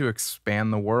cool to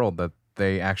expand the world that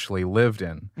they actually lived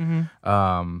in.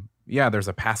 There's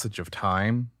a passage of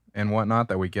time and whatnot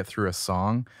that we get through a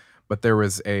song, but there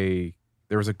was a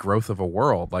growth of a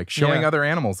world, like showing other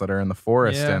animals that are in the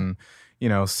forest and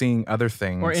seeing other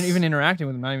things, Or even interacting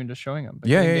with them, not even just showing them.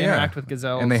 But Yeah, getting to yeah. interact with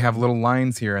gazelles. and they have little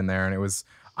lines here and there, and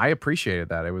I appreciated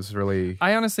that. It was really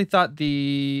I honestly thought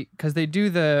because they do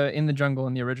the In the Jungle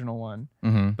in the original one,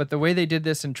 but the way they did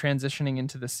this and transitioning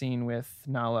into the scene with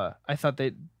Nala, I thought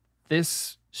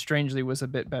this strangely was a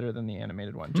bit better than the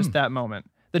animated one. Just that moment.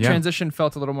 The transition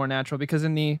felt a little more natural because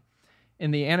in the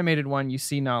animated one, you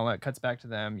see Nala, it cuts back to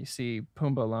them, you see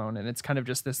Pumbaa alone, and it's kind of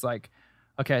just this like,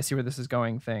 okay, I see where this is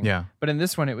going thing. Yeah. But in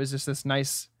this one, it was just this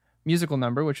nice musical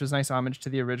number, which was nice homage to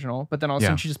the original, but then all of a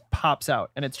sudden she just pops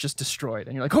out and it's just destroyed.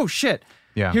 And you're like, oh shit,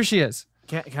 here she is.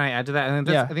 Can I add to that? And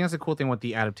I think that's the cool thing with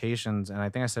the adaptations, and I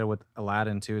think I said it with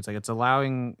Aladdin too. It's like it's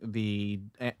allowing the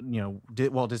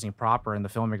Walt Disney proper and the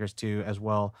filmmakers to as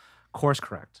well course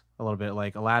correct a little bit.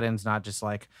 Like Aladdin's not just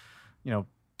like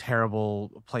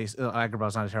terrible place.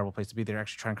 Agrabah's not a terrible place to be. They're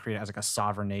actually trying to create it as like a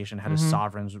sovereign nation. How does Mhm.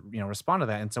 sovereigns, respond to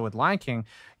that? And so with Lion King,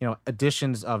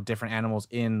 additions of different animals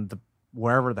in the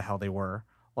wherever the hell they were,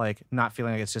 like not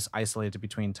feeling like it's just isolated to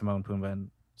between Timon, Pumbaa, and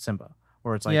Simba,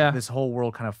 where it's like Yeah. this whole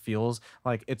world kind of feels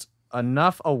like it's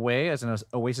enough away as an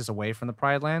oasis away from the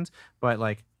Pride Lands, but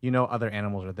like other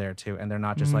animals are there too, and they're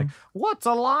not just like what's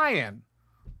a lion.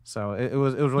 So it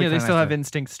was really Yeah, they kinda still nice have to-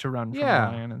 instincts to run from Yeah.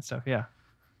 a lion and stuff. Yeah.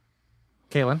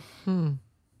 Kaylin.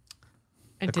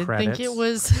 I The did think it credits.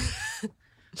 was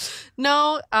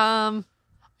no. I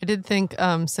did think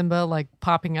Simba like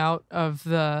popping out of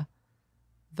the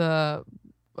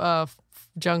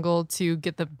jungle to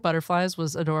get the butterflies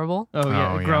was adorable. Oh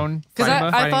yeah, Oh, yeah. grown. Because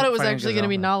Simba. I thought it was fighting actually going to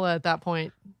be Giselle. Nala at that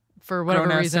point for whatever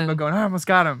Grown-ass reason. Simba going, I almost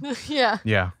got him. Yeah.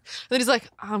 Yeah. Then he's like,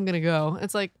 I'm gonna go.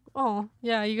 It's like, oh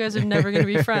yeah, you guys are never gonna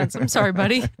be friends. I'm sorry,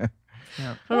 buddy. I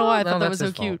Yeah. don't know why I No, thought that was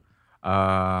that's so his cute.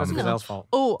 That's Um, Gazelle's fault.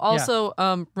 Oh, also,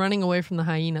 running away from the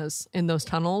hyenas in those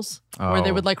tunnels where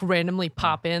they Oh. would like randomly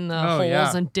pop in the Oh, holes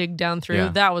yeah. and dig down through. Yeah.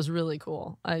 That was really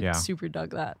cool. I Yeah. super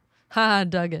dug that. Ha,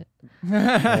 dug it.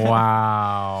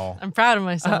 wow. I'm proud of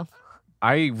myself.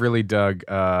 I really dug.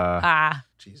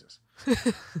 Jesus.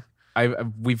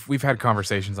 We've had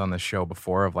conversations on this show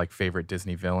before of like favorite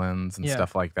Disney villains and Yeah.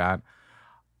 stuff like that.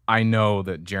 I know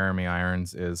that Jeremy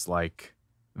Irons is like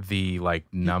the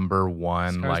number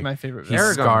one. Scar's Like my favorite.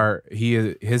 his villain.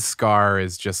 Aragorn. his scar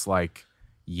is just like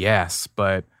yes,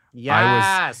 but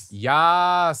Yes.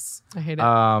 yes. I hate it.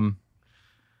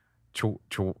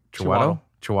 Chiwetel.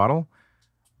 Chiwetel.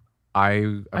 I I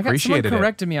got someone appreciated it.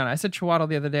 corrected me on it. I said Chiwetel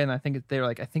the other day, and they were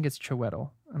like, I think it's Chiwetel,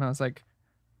 and I was like,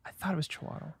 I thought it was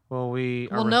Chiwetel. Well, we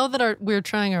We'll know that we're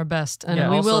trying our best, and Yeah.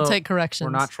 we will Also, take corrections.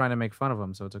 we're not trying to make fun of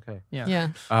him, so it's okay. Yeah.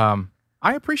 Yeah.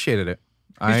 I appreciated it.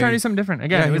 He's trying to do something different.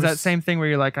 Again, Yeah, it he was that was- same thing where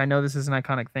you're like, I know this is an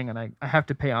iconic thing, and I have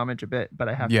to pay homage a bit, but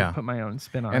I have Yeah. to put my own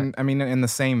spin on And it. I mean, in the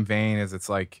same vein as it's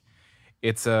like,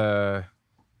 it's a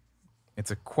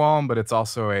qualm, but it's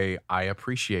also I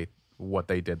appreciate what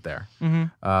they did there.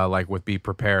 Like with Be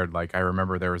Prepared. Like I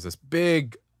remember there was this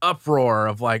big uproar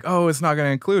of like, oh, it's not going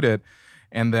to include it,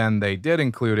 and then they did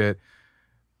include it.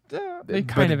 They but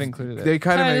kind of included it. They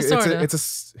kind Kinda, of sorta. it's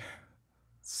a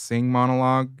sing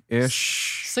monologue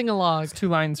ish. Sing along. It's 2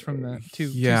 lines from the two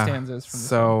stanzas from the song.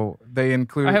 So they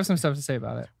include. I have some stuff to say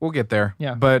about it. We'll get there.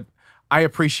 Yeah. But I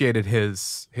appreciated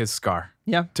his scar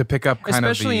Yeah. to pick up kind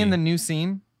Especially of in the new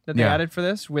scene that they Yeah. added for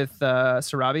this with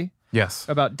Sarabi yes.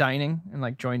 about dining and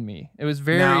like join me. It was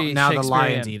very now the Shakespearean.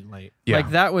 lions eat late. Yeah.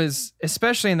 Like that was,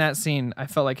 especially in that scene, I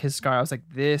felt like his scar. I was like,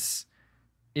 this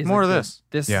is More a of good- this.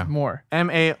 This Yeah. more.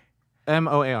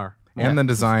 MOAR. And the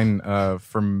design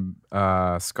from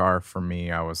Scar for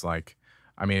me, I was like,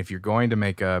 I mean, if you're going to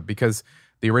make because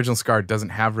the original Scar doesn't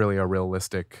have really a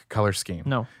realistic color scheme.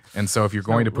 No. And so if you're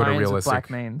going to put a Lions with realistic, black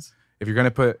manes. if you're going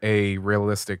to put a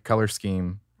realistic color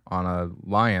scheme on a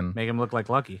lion, Make him look like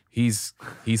Lucky. he's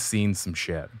seen some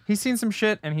shit. He's seen some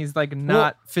shit and he's like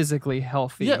not physically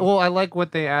healthy. Yeah, well, I like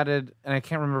what they added, and I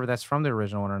can't remember if that's from the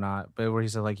original one or not, but where he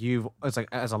said, like, it's like,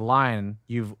 as a lion,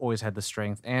 you've always had the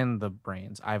strength and the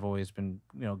brains. I've always been,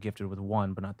 gifted with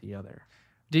one, but not the other.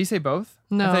 Did he say both?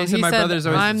 I No, thought he said my said, brother's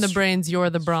always I'm the brains, you're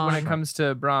the brawn. when it comes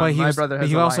to brawn. But my brother has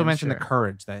he a also lion's mentioned share. the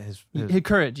courage that his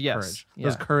Courage, yes. courage. Yeah.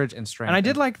 Those courage and strength. And I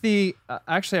did like the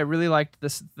actually I really liked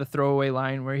the throwaway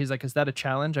line where he's like, "Is that a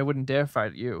challenge? I wouldn't dare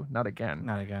fight you, not again."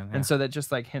 Not again. Yeah. And so that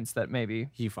just like hints that maybe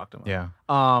he fucked him up. Yeah.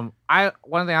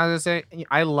 One thing I was gonna say,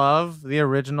 I love the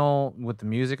original with the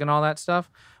music and all that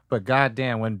stuff, but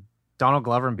goddamn, when Donald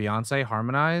Glover and Beyonce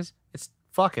harmonize, it's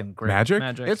fucking great. Magic?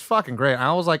 It's fucking great.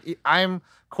 I was like,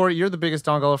 Corey, you're the biggest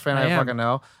Donald Glover fan I I am. fucking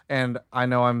know, and I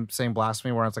know I'm saying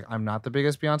blasphemy where it's like I'm not the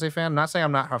biggest Beyonce fan. I'm not saying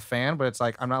I'm not a fan, but it's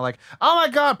like I'm not like, oh my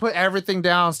god, put everything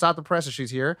down, stop the press if she's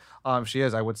here. She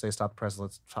is. I would say stop the press.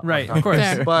 Let's talk. Right, talk. of course.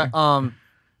 Fair. But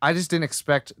I just didn't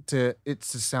expect it to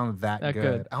sound that That good.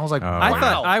 good. I was like, Oh. I wow.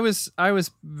 thought I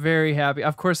was very happy.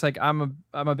 Of course, like I'm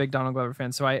a big Donald Glover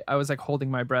fan, so I was like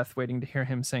holding my breath waiting to hear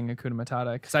him sing Hakuna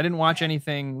Matata because I didn't watch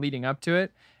anything leading up to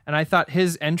it, and I thought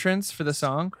his entrance for the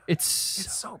song It's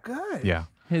so good. Yeah.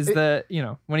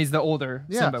 when he's the older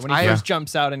Yeah, Simba when he I- first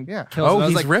jumps out and Yeah. kills him. I Oh, was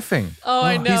he's like, riffing. Oh,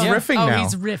 I Oh, know. he's riffing oh, now.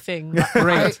 he's riffing.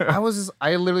 great.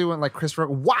 I literally went like Christopher.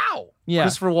 Wow. Yeah.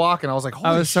 Christopher Walken. I was like,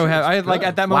 holy I was so shit, happy. I it's like good.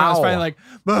 at that moment I was Wow. finally like,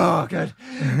 oh good,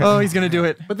 oh he's gonna do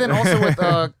it. But then also with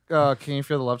Can You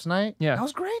Feel the Love Tonight? Yeah. That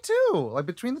was great too. Like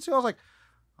between the two, I was like,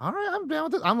 all right, I'm down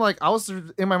with this. I'm like, I was in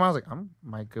my mind, I was like, I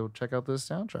might go check out this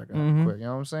soundtrack real Mhm. quick. You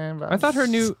know what I'm saying? But I thought her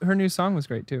new song was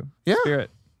great too. Yeah.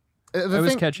 Spirit. The it was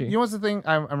thing- catchy. You know what's the thing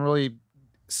I'm really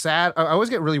sad. I always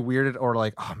get really weirded or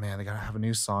like, oh man, they gotta have a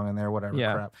new song in there, whatever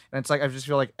Yeah. crap. And it's like I just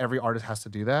feel like every artist has to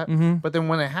do that. Mhm. But then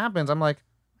when it happens, I'm like,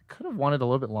 I could have wanted a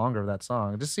little bit longer of that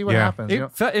song. Just see what Yeah. happens. You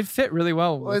know? It fit really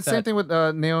well. Well, with it's the same that. thing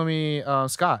with Naomi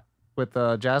Scott with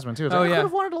Jasmine too. It's Oh, like, I yeah. could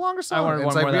have wanted a longer song. wanted It's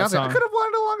one like more of that Beyonce, I song. could have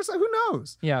wanted a longer song. Who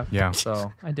knows? Yeah, Yeah.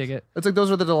 So I dig it. it's like those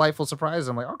were the delightful surprises.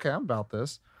 I'm like, okay, I'm about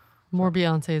this. More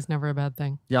Beyonce is never a bad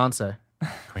thing. Beyonce,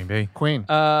 Queen Bee. Queen.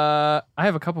 I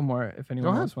have a couple more if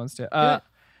anyone ahead. else wants to. Yeah.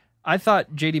 I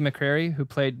thought J.D. McCrary, who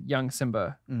played young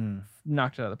Simba,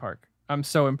 knocked it out of the park. I'm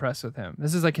so impressed with him.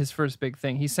 This is like his first big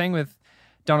thing. He sang with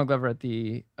Donald Glover at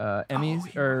the Emmys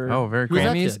Oh, very cool. Who's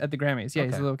that Grammys kid? at the Grammys. Yeah,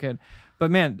 he's a Okay. little kid. But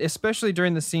man, especially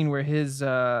during the scene where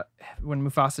when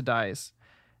Mufasa dies,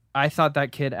 I thought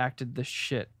that kid acted the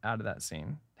shit out of that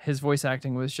scene. His voice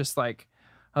acting was just like,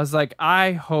 I was like,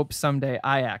 I hope someday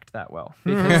I act that well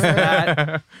because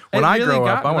that When it I really grow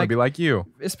got up, I me, want to be like you.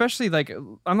 especially like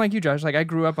I'm like you, Josh. Like I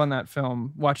grew up on that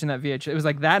film, watching that VH. It was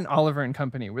like that and Oliver and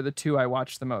Company were the two I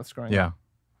watched the most growing up. Yeah.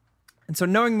 And so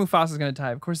knowing Mufasa's gonna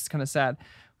die, of course, it's kind of sad,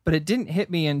 but it didn't hit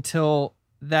me until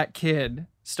that kid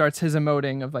starts his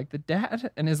emoting of like the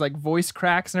dad and his like voice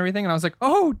cracks and everything, and I was like,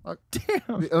 oh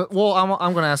damn. Well,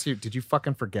 I'm gonna ask you. Did you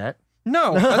fucking forget?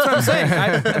 No, that's what I'm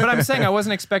saying. But I'm saying I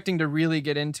wasn't expecting to really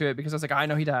get into it because I was like, I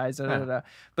know he dies. Da, da, da, da.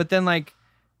 But then like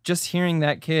just hearing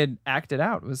that kid act it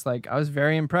out was like I was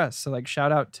very impressed. So like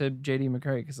shout out to J.D.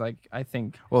 McCrary because like I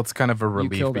think Well, it's kind of a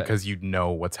relief killed it. because you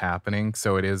know what's happening.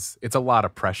 So it's a lot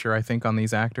of pressure, I think, on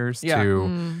these actors Yeah.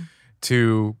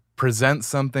 to present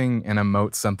something and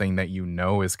emote something that you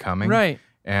know is coming. right.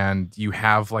 And you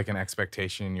have like an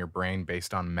expectation in your brain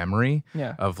based on memory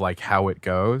Yeah. of like how it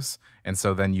goes. And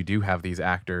so then you do have these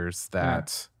actors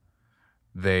that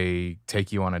they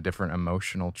take you on a different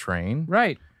emotional train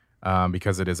Right.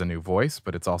 because it is a new voice,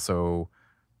 but it's also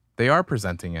they are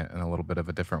presenting it in a little bit of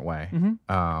a different way.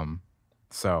 Mhm.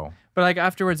 So But like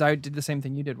afterwards, I did the same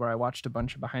thing you did, where I watched a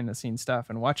bunch of behind the scenes stuff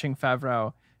and watching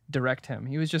Favreau direct him.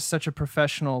 He was just such a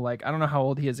professional. Like I don't know how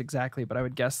old he is exactly, but I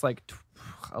would guess like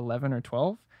 11 or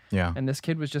 12. yeah. And this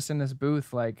kid was just in this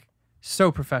booth, like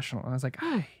so professional. And I was like,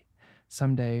 "Ay,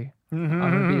 someday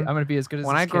I'm gonna be as good as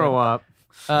When this I kid." grow up,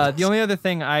 The only other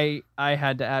thing I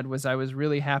had to add was I was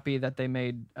really happy that they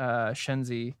made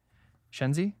Shenzi,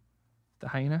 the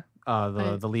hyena.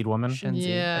 the lead woman. Shenzi. I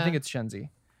Yeah. think it's Shenzi.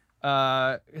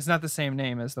 It's not the same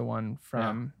name as the one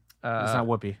from. It's not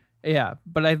Whoopi. Yeah,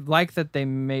 but I like that they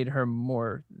made her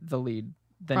more the lead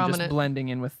than just Prominent. blending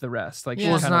in with the rest. Like Yeah.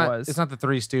 she Well, kind of was. It's not the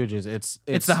Three Stooges.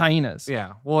 It's the hyenas.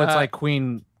 Yeah. Well, it's Uh, like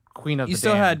Queen of You the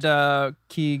still Damned. had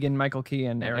Keegan, Michael Key,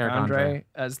 and And Eric Eric Andre, Andre.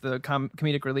 as the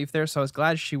comedic relief there. So I was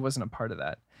glad she wasn't a part of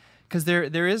that, because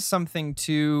there is something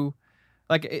to,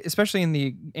 like, especially in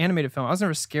the animated film. I was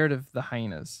never scared of the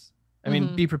hyenas. I mean,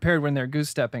 Mhm. be prepared when they're goose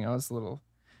stepping. I was a little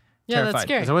Yeah, terrified. that's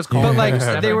scary. It's always called. But like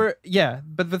Yeah. they were, yeah.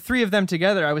 But the three of them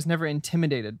together, I was never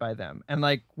intimidated by them. And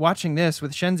like watching this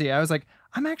with Shenzi, I was like,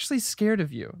 I'm actually scared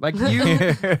of you. Like you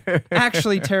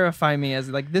actually terrify me. As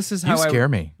like this is how You I scare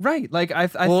me. right. Like I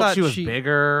well, thought she was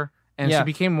bigger, and Yeah. she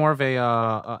became more of a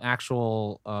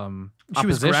actual She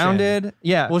was opposition. grounded.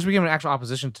 Yeah, Well, she became an actual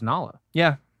opposition to Nala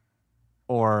yeah.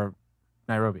 or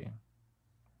Nairobi.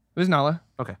 It was Nala.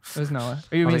 Okay. It was Nala.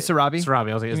 Or you I mean was like, Sarabi?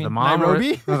 Sarabi. I was like, You is the mean mom?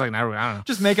 Nairobi? I was like Nairobi. I don't know.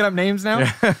 Just making up names now.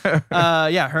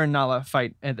 Yeah, her and Nala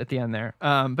fight at the end there.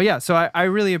 But yeah, so I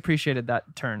really appreciated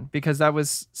that turn, because that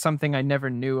was something I never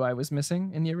knew I was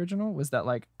missing in the original, was that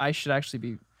like I should actually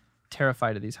be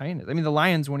terrified of these hyenas. I mean, the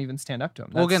lions won't even stand up to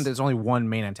them. Well, again, there's only one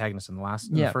main antagonist in in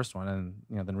Yeah. the first one,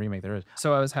 and the remake there is.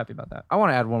 so I was happy about that. I want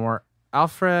to add one more.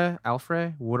 Alfred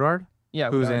Woodard, Yeah,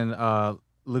 who's we are. in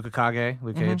Luke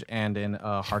Cage, and in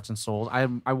Hearts and Souls.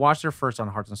 I watched her first on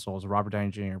Hearts and Souls, Robert Downey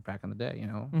Jr. back in the day,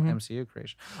 MCU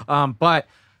creation. But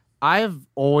I've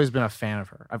always been a fan of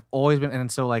her. I've always been,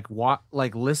 and so like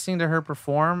listening to her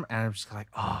perform, and I'm just like,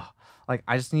 oh, like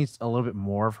I just need a little bit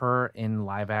more of her in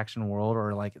live action world,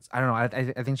 or like I don't know.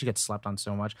 I think she gets slept on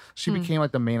so much. She became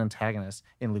like the main antagonist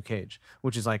in Luke Cage,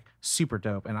 which is like super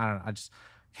dope. And I don't know. I just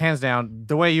hands down,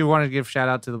 the way you want to give shout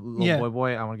out to the little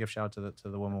boy, I want to give shout out to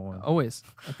the woman. Always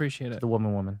appreciate it. The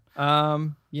woman.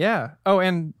 Yeah. Oh,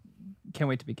 and can't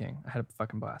wait to be king. I had a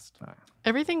fucking blast.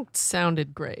 Everything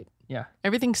sounded great. Yeah.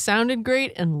 Everything sounded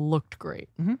great and looked great.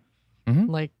 Mhm. Mhm.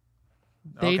 Like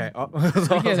they Okay. Oh.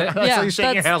 get it. So Yeah, you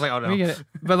shaking your that's- head. I was like, oh no. We get it.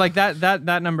 But like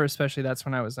that number especially, that's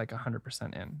when I was like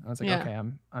 100% in. I was like, Yeah. okay,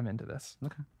 I'm into this.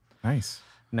 Nice.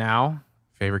 Now,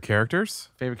 Favorite characters?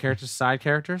 favorite characters, side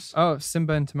characters. Oh,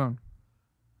 Simba and Timon.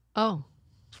 oh.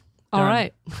 All Done.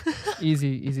 right.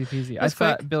 Easy peasy. I That's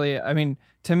thought quick. Billy, I mean,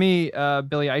 to me,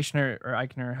 Billy Eichner,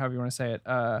 however you want to say it,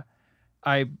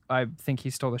 I think he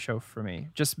stole the show for me.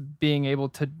 Just being able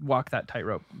to walk that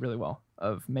tightrope really well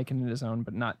of making it his own,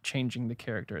 but not changing the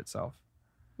character itself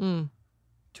Mm.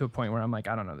 to a point where I'm like,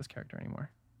 I don't know this character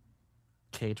anymore.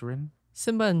 Catering.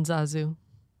 Simba and Zazu.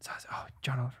 Oh,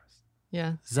 John Oliver.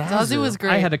 Yeah. Zazu. Zazu was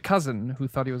great. I had a cousin who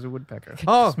thought he was a woodpecker.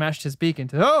 Oh. Smashed his beak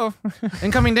into, oh.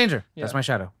 Incoming danger. Yeah. That's my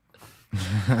shadow.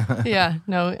 Yeah,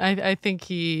 no, I think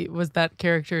he was that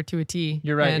character to a T.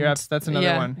 You're right. And that's another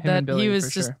yeah, one. Him that and Billy, he was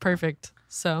for just sure. perfect.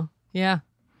 So yeah,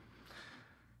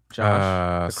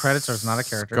 Josh. The credits are not a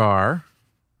character. Scar.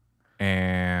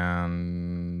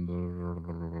 And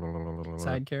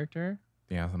Side character.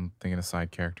 yeah, I'm thinking of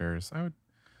side characters.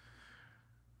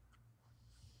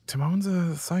 Timon's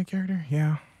a side character?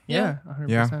 Yeah. Yeah,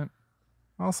 100%.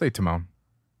 I'll say Timon.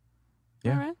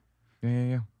 Yeah. All right.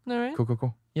 Yeah. All right.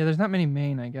 Cool. Yeah, there's not many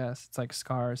main, I guess. It's like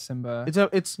Scar, Simba. It's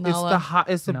Nala.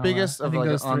 the Nala. biggest I of think like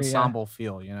an those three, yeah. ensemble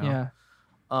feel, you know.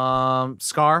 Yeah.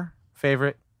 Scar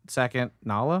favorite, second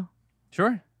Nala.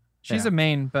 Sure. She's Yeah. a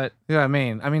main, but Yeah, I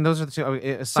mean those are the two. so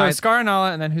Aside, Scar,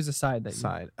 Nala, and then who's a side that you,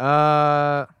 side.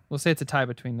 we'll say it's a tie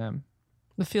between them.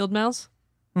 The field mouse,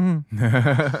 Mm-hmm.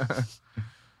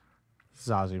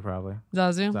 Zazu probably.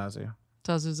 Zazu. Zazu.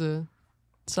 Zazu's a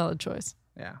solid choice.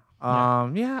 Yeah.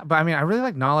 Yeah, but I mean, I really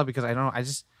like Nala because I don't know. I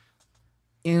just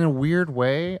In a weird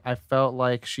way, I felt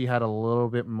like she had a little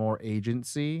bit more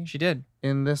agency She did.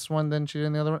 in this one than she did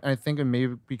in the other one. And I think it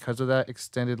maybe because of that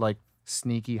extended like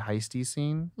sneaky heisty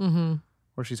scene Mm-hmm.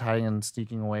 where she's hiding and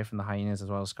sneaking away from the hyenas as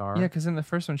well as Scar. Yeah, because in the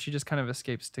first one, she just kind of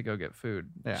escapes to go get food.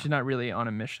 Yeah. She's not really on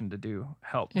a mission to get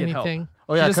help. Anything.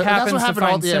 Oh yeah, just 'cause that's happens what to happened.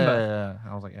 find Yeah, Simba.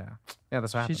 yeah. I was like, yeah,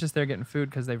 that's what happened. She's just there getting food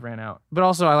because they've ran out. But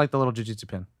also, I like the little jujitsu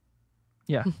pin.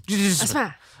 Yeah. Jujitsu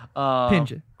pin.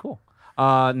 Pinch it. Cool.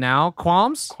 Now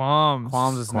Qualms. Qualms.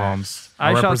 Qualms is Qualms. I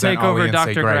I'll shall represent take over Ali and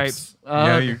say Dr. gripes.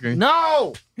 Yeah, you can.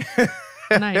 No,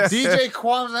 Nice. DJ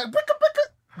Qualms like bicka,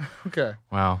 bicka. Okay,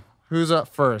 Wow. who's up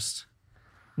first?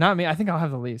 Not me. I think I'll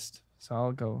have the least. So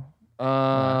I'll go.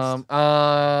 I'll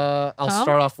Tom?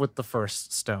 start off with the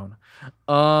first stone.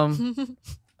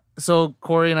 So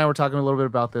Corey and I were talking a little bit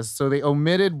about this. So they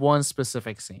omitted one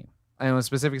specific scene, and the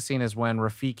specific scene is when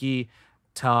Rafiki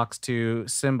talks to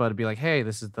Simba to be like, "Hey,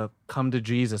 this is the come to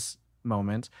Jesus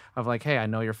moment of like, hey, I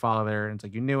know your father," and it's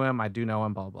like you knew him, I do know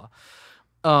him, blah blah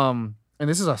blah. And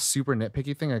this is a super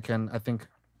nitpicky thing. I think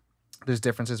there's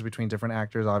differences between different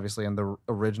actors, obviously, in the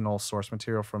original source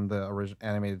material from the original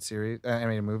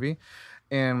animated movie.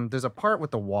 And there's a part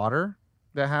with the water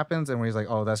that happens, and where he's like,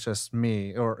 "Oh, that's just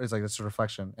me," or it's like it's a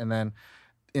reflection. And then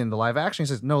in the live action, he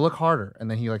says, "No, look harder,"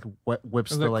 and then he like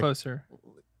whips the Look like. closer.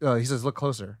 He says, "Look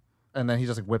closer," and then he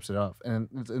just like whips it up, and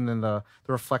then the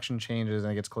reflection changes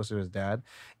and it gets closer to his dad.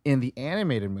 In the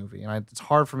animated movie, and it's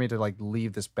hard for me to like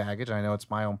leave this baggage. And I know it's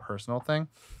my own personal thing.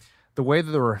 The way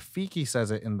that the Rafiki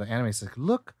says it in the anime is like,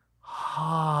 "Look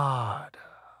hard,"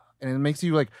 and it makes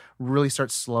you like really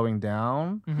start slowing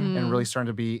down Mhm. and really starting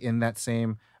to be in that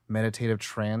same meditative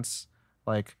trance,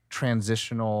 like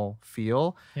transitional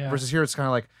feel. Yeah. Versus here, it's kind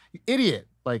of like, "You idiot!"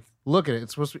 Like, look at it.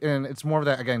 It's supposed to, and it's more of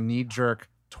that again knee jerk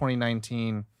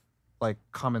 2019 like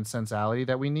common sensality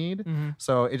that we need. Mhm.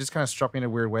 So it just kind of struck me in a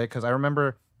weird way because I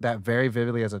remember that very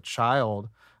vividly as a child,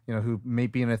 you know, who may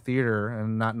be in a theater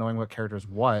and not knowing what character is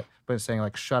what, but saying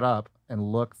like, "Shut up and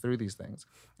look through these things."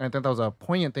 And I think that was a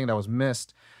poignant thing that was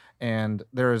missed. And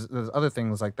there's other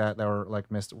things like that were like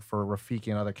missed for Rafiki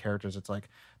and other characters. It's like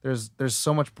there's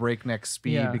so much breakneck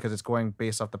speed Yeah. because it's going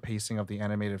based off the pacing of the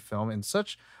animated film in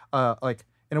such like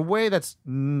in a way that's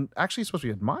actually supposed to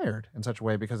be admired in such a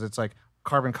way because it's like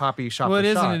carbon copy shot Well, for it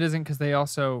is shot. and it isn't because they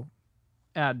also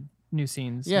add new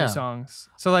scenes, Yeah. new songs.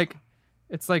 So like,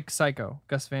 it's like Psycho.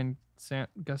 Gus Van Sant.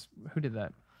 Who did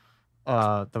that?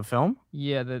 The film.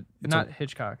 Yeah, not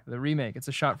Hitchcock. The remake. It's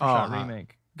a shot-for-shot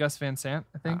remake. Gus Van Sant,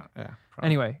 I think. Yeah. probably.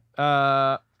 Anyway,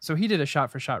 so he did a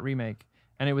shot-for-shot remake,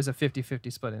 and it was a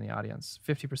 50-50 split in the audience.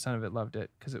 50% of it loved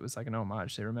it because it was like an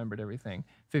homage. They remembered everything.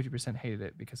 50% hated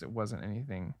it because it wasn't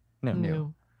anything No.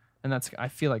 new. And I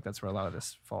feel like that's where a lot of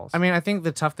this falls. I mean, I think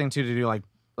the tough thing too to do like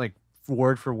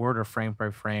word for word or frame by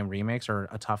frame remakes are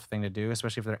a tough thing to do,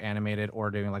 especially if they're animated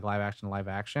or doing like live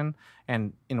action.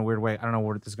 And in a weird way, I don't know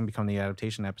where this is going to become the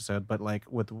adaptation episode, but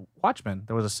like with Watchmen,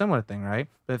 there was a similar thing, right?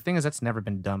 But the thing is, that's never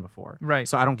been done before, Right.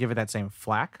 So I don't give it that same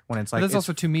flack when it's But like there's it's-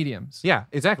 also two mediums. yeah,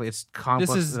 exactly. It's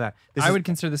complex. This is that. I would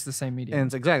consider this the same medium. And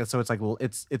it's exactly so. It's like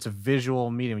it's a visual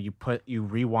medium. You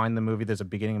rewind the movie. There's a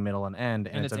beginning, middle, and end,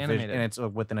 and it's it's animated. and it's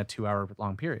within a 2 hour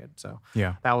long period. So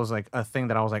Yeah. that was like a thing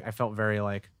that I was like I felt very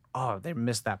like oh, they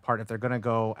missed that part. If they're gonna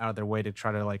go out of their way to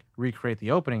try to like recreate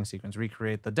the opening sequence,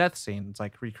 recreate the death scene, it's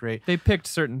like recreate They picked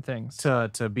certain things.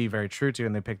 to be very true to,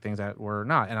 and they picked things that were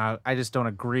not. And I just don't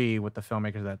agree with the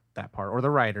filmmakers that part, or the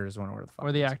writers, or the fuck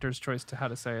Or the it is. actor's choice to how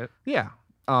to say it. Yeah.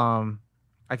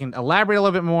 I can elaborate a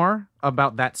little bit more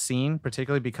about that scene,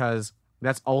 particularly because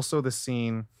that's also the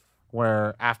scene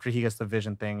where after he gets the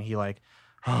vision thing, he like,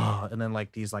 and then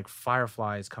like these like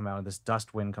fireflies come out and this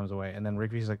dust wind comes away. And then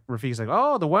Rafiki's like,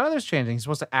 oh, the weather's changing. He's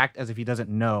supposed to act as if he doesn't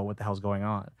know what the hell's going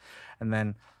on. And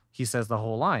then he says the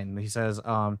whole line. He says,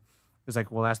 it's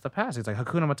like, well, that's the past. It's like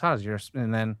Hakuna Matata.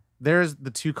 And then there's the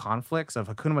two conflicts of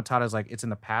Hakuna Matata is like, it's in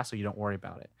the past, so you don't worry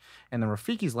about it. And then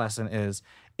Rafiki's lesson is,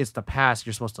 it's the past,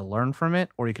 you're supposed to learn from it,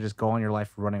 or you could just go on your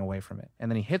life running away from it.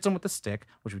 And then he hits him with the stick,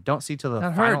 which we don't see till the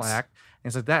That final hurts. act. And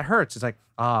it's like, that hurts. It's like,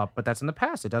 but that's in the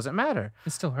past. It doesn't matter.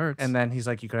 It still hurts. And then he's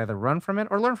like, you could either run from it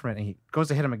or learn from it. And he goes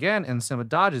to hit him again, and Simba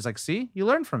dodges. Like, see, you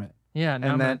learned from it. yeah, now and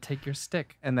I'm then- gonna take your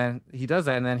stick. And then he does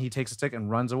that, and then he takes a stick and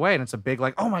runs away. And it's a big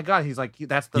like, oh my god. He's like,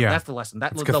 that's the lesson.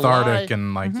 That's It's the cathartic lie-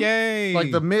 and like, yay.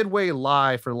 Like the midway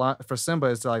lie for Simba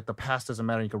is like the past doesn't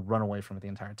matter. You can run away from it the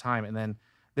entire time. And then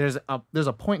there's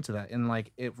a point to that. And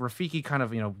like Rafiki kind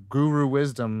of, guru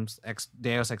wisdom's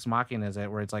Deus Ex Machina is it,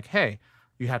 where it's like, hey,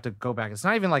 you have to go back. It's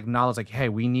not even like knowledge, like, hey,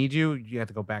 we need you. You have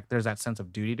to go back. There's that sense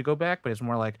of duty to go back, but it's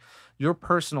more like your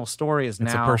personal story is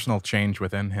it's now a personal change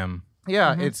within him.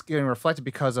 Yeah, it's getting reflected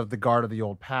because of the guard of the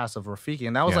old past of Rafiki,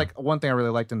 and that was Yeah. like one thing I really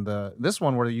liked in this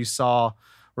one, where you saw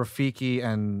Rafiki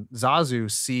and Zazu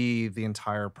see the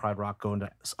entire Pride Rock go into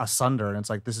asunder, and it's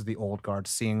like this is the old guard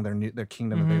seeing their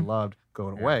kingdom that they loved go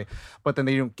away, but then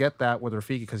they don't get that with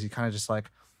Rafiki because he kind of just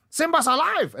like Simba's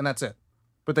alive, and that's it.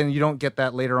 But then you don't get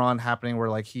that later on happening where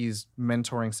like he's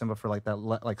mentoring Simba for like that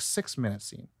like 6-minute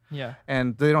scene. Yeah.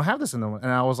 And they don't have this in the one.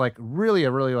 And I was like really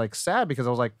like sad because I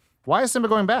was like, why is Simba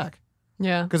going back?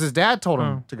 Yeah. Because his dad told him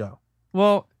Oh. to go.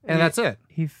 Well, and that's it.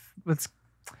 Let's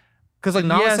Because like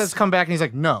Nala Yes. says come back and he's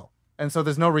like, no. And so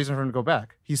there's no reason for him to go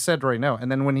back. He said right no.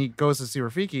 And then when he goes to see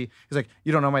Rafiki, he's like,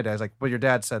 you don't know my dad. He's like, but your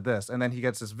dad said this. And then he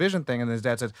gets this vision thing, and then his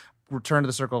dad says, return to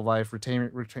the circle of life, reclaim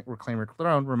your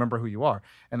throne, remember who you are.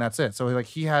 And that's it. So like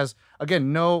he has,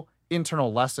 again, no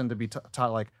internal lesson to be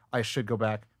taught like, I should go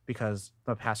back because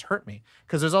the past hurt me.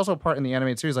 Because there's also a part in the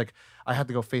animated series like, I have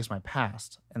to go face my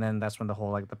past. And then that's when the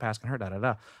whole like the past can hurt,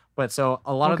 da-da-da. But so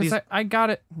a lot of these... I got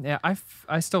it. Yeah,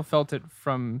 I still felt it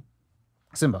from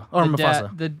Simba or the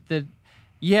Mufasa. dad,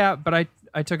 yeah, but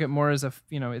I took it more as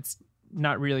it's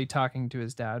not really talking to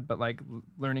his dad, but like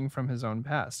learning from his own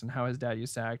past and how his dad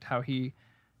used to act, how he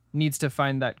needs to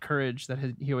find that courage that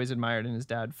he always admired in his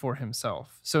dad for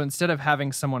himself. So instead of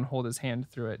having someone hold his hand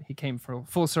through it, he came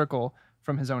full circle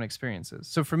from his own experiences.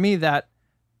 So for me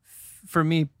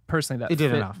personally, It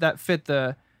did enough. that fit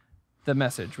the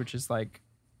message, which is like,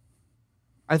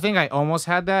 I think I almost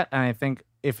had that, and I think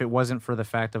if it wasn't for the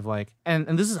fact of like, and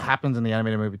happens in the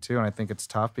animated movie too, and I think it's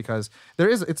tough because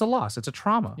it's a loss, it's a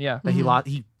trauma. Yeah. that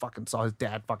he fucking saw his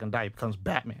dad fucking die, he becomes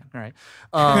Batman. All right,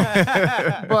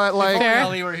 But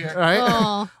like, were here.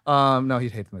 right? Oh. No,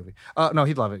 he'd hate the movie. No,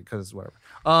 he'd love it because whatever.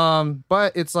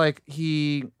 But it's like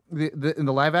in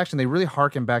the live action, they really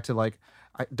harken back to like,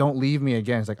 don't leave me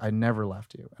again. It's like, I never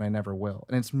left you and I never will.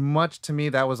 And it's much to me,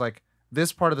 that was like,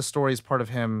 this part of the story is part of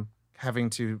him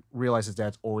having to realize his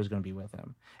dad's always going to be with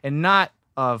him, and not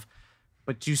of,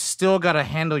 but you still got to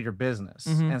handle your business.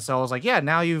 And so I was like, yeah,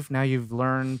 now you've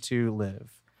learned to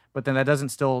live, but then that doesn't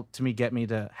still to me get me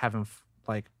to have him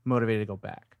like motivated to go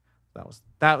back. That was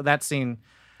that scene.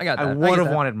 I got that. I get would have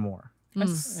that. wanted more.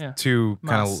 Yeah. To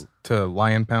kind Must. of to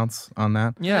lion pounce on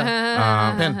that.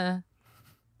 Yeah. Pin.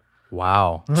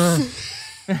 Wow.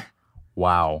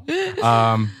 Wow.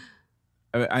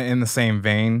 In the same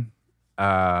vein,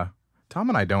 Tom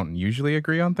and I don't usually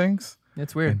agree on things.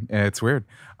 It's weird. And it's weird.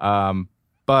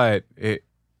 But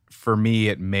for me,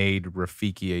 it made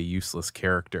Rafiki a useless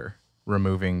character,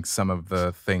 removing some of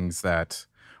the things that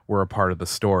were a part of the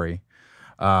story.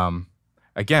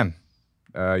 Again,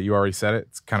 you already said it.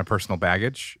 It's kind of personal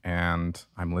baggage, and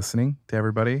I'm listening to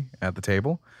everybody at the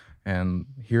table and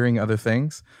hearing other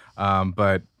things.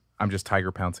 But I'm just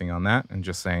tiger pouncing on that and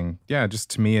just saying, yeah, just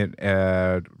to me,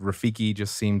 Rafiki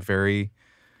just seemed very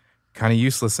kind of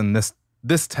useless in this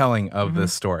telling of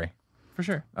this story. For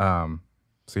sure.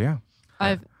 So yeah.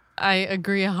 I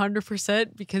agree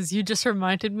 100% because you just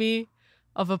reminded me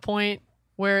of a point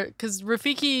where, because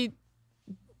Rafiki,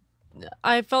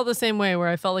 I felt the same way where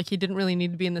I felt like he didn't really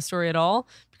need to be in the story at all,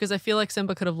 because I feel like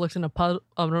Simba could have looked in a puddle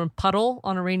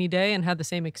on a rainy day and had the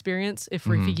same experience if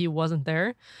Rafiki wasn't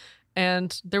there.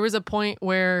 And there was a point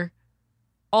where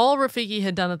all Rafiki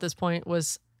had done at this point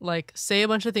was like say a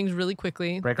bunch of things really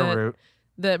quickly. Break a root.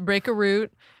 That break a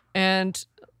root, and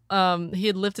he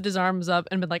had lifted his arms up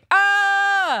and been like,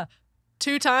 ah,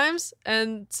 2 times,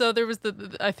 and so there was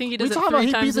I think he does it 3 He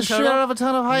beat times the in shit total. out of a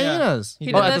ton of hyenas.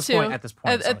 He Oh, did at that this too. point, at this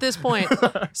point, At this point.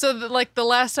 So the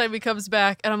last time he comes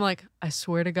back, and I'm like, I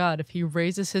swear to God, if he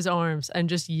raises his arms and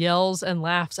just yells and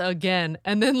laughs again,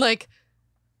 and then like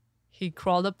he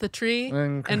crawled up the tree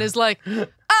and is like,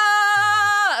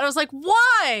 ah, and I was like,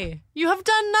 why? You have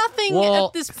done nothing Well,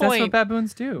 at this That's what point.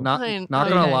 baboons do. Not Fine.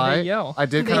 gonna Okay. lie, They yell. I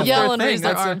did They kind of yell and thing. raise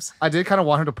their That's it. arms. I did kind of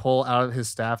want him to pull out his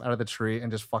staff out of the tree and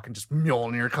just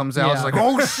Mjolnir comes out. It's Yeah. like,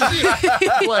 oh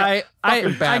shit! Like, I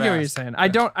fucking get what you're badass. saying.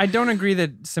 I don't agree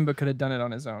that Simba could have done it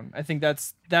on his own. I think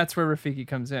that's where Rafiki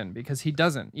comes in because he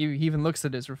doesn't. He even looks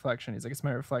at his reflection. He's like, it's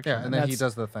my reflection. Yeah, and then he that's-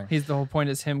 does the thing. He's the whole point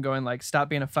is him going like, stop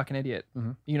being a fucking idiot.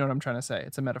 Mhm. You know what I'm trying to say?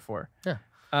 It's a metaphor. Yeah.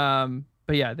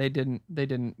 But yeah, they didn't.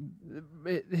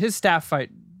 His staff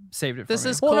fight saved it. This for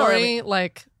me. is Well, no, I Corey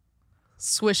like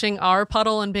swishing our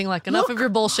puddle and being like, enough of your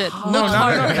bullshit. no, Look not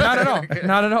harder. at all.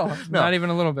 Not at all. No. Not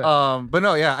even a little bit. But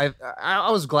no, yeah, I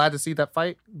was glad to see that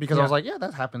fight because I Yeah. was like, yeah,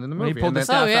 that happened in the when movie. he pulled And the then-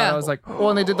 staff yeah. out, I was like, well,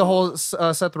 and they did the whole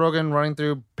Seth Rogen running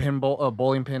through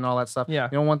bowling pin, all that stuff. Yeah.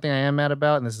 You know, one thing I am mad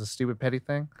about, and this is a stupid petty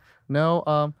thing.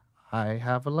 No, I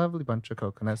have a lovely bunch of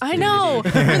coconuts. I know.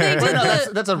 When they did No,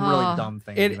 the- that's a really Ah. dumb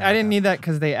thing. to be mad I didn't about. need that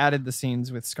because they added the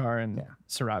scenes with Scar and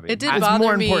Sarabi. It did It's bother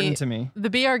more me. important to me. The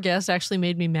Be Our Guest actually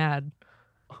made me mad.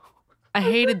 I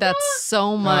hated that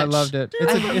so No, much. I loved it.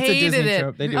 It's I a hated Disney it.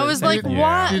 trope. They do I it. was They like, do it.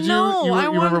 why? Did you- No, you I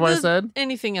remember what I wanted said?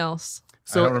 anything else.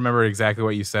 I don't remember exactly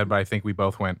what you said, but I think we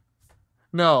both went.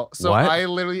 No, so What? I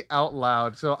literally out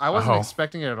loud. So I wasn't Oh.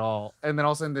 expecting it at all, and then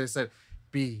all of a sudden they said,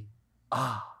 "B,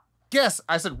 Yes,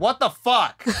 I said, "What the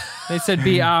fuck?" They said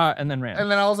B and then ran. And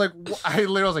then I was like, I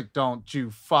literally was like, "Don't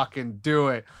you fucking do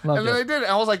it!" Loved and then it. they did.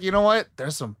 And I was like, you know what?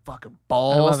 There's some fucking I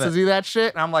balls love to it. do that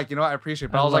shit. And I'm like, you know what? I appreciate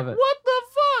it. But I, I was like, love it. what the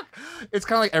fuck? It's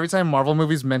kind of like every time Marvel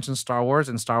movies mention Star Wars,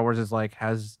 and Star Wars is like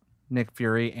has Nick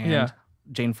Fury and Yeah.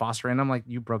 Jane Foster, and I'm like,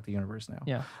 you broke the universe now.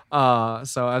 Yeah.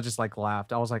 So I just like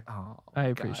laughed. I was like, oh, I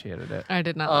God. appreciated it. I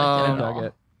did not like it Um, at dug all.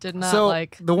 it. Did not so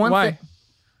like. the one Why? thing.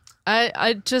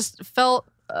 I just felt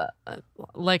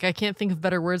like I can't think of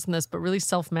better words than this, but really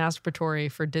self-masturbatory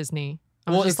for Disney.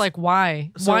 I was Well, just it's- like,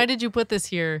 why? so- Why did you put this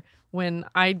here when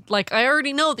I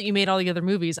already know that you made all the other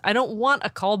movies. I don't want a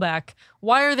callback.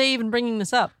 Why are they even bringing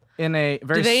this up? In a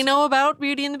very Do they know about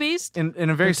Beauty and the Beast? in a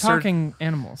They're very talking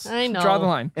animals. I know. Draw the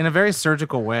line. in a very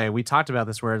surgical way. We talked about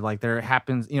this where like there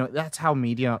happens, that's how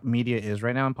media is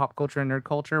right now in pop culture and nerd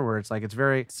culture, where it's like it's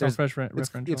very there's-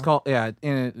 Self-referential. it's called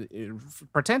in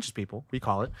pretentious people we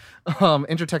call it.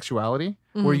 Intertextuality,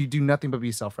 where you do nothing but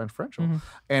be self-referential,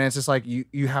 and it's just like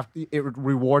you have it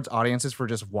rewards audiences for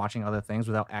just watching other things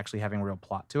without actually having real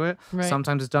plot to it. Right.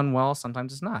 Sometimes it's done well,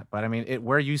 sometimes it's not. But I mean,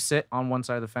 where you sit on one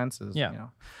side of the fence is Yeah.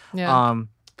 Yeah.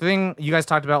 The thing you guys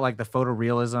talked about, like the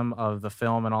photorealism of the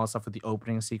film and all that stuff with the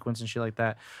opening sequence and shit like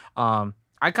that.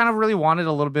 I kind of really wanted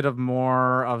a little bit of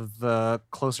more of the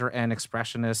closer end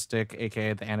expressionistic,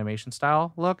 aka the animation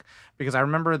style look, because I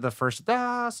remember the first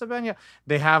Sabenya,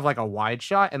 they have like a wide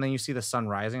shot and then you see the sun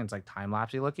rising. It's like time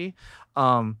lapsey looky.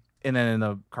 And then in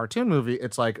the cartoon movie,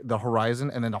 it's like the horizon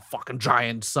and then a fucking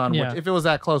giant sun. Yeah. Which if it was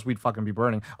that close, we'd fucking be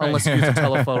burning. Unless you used a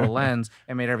telephoto lens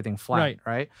and made everything flat,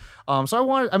 right?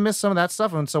 So I missed some of that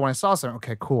stuff. And so when I saw something,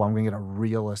 okay, cool, I'm gonna get a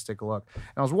realistic look. And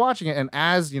I was watching it, and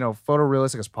as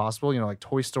photorealistic as possible, like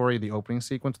Toy Story, the opening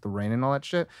sequence, the rain and all that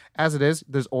shit. As it is,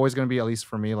 there's always gonna be, at least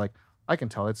for me, like I can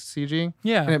tell it's CG.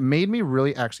 Yeah. And it made me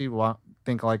really actually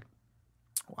think like,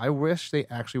 I wish they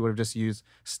actually would have just used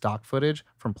stock footage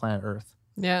from Planet Earth.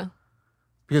 yeah.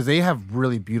 Because they Have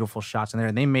really beautiful shots in there,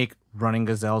 and they make running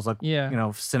gazelles look, Yeah.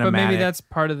 cinematic. But maybe that's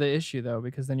part of the issue, though,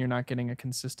 because then you're not getting a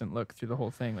consistent look through the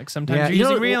whole thing. Like sometimes Yeah, you're you know,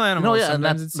 using real animals. No, yeah, and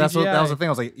sometimes that's it's what, that was CGI. the thing.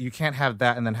 I was like, you can't have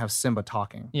that and then have Simba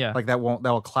talking. Yeah. like that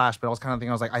will clash. But I was kind of thinking,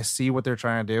 I was like, I see what they're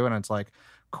trying to do, and it's like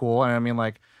cool. And I mean,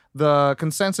 like the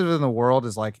consensus in the world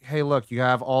is like, hey, look, you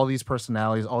have all these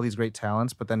personalities, all these great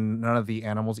talents, but then none of the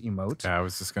animals emote. Yeah, I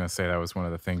was just gonna say that was one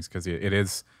of the things because it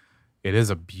is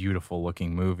a beautiful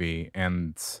looking movie,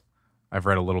 and I've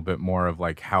read a little bit more of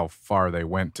like how far they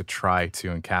went to try to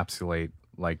encapsulate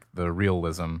like the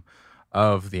realism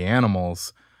of the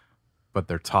animals, but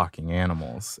they're talking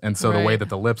animals, and so the way Right. that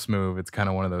the lips move, it's kind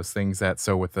of one of those things that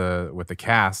with the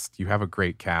cast, you have a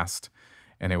great cast,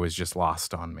 and it was just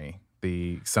lost on me.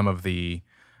 Some of the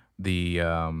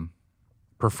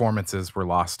performances were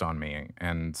lost on me,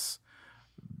 and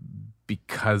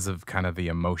because of kind of the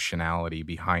emotionality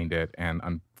behind it. And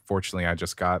unfortunately,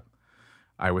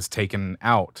 I was taken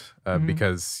out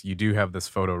because you do have this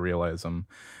photorealism,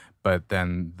 but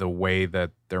then the way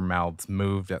that their mouths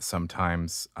moved at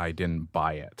sometimes, I didn't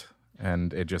buy it,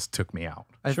 and it just took me out.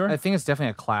 I think it's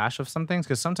definitely a clash of some things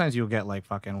because sometimes you'll get like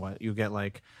you get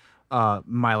like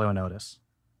Milo and Otis,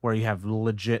 where you have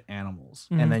legit animals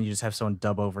and then you just have someone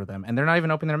dub over them and they're not even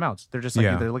opening their mouths. They're just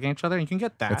like they're looking at each other, and you can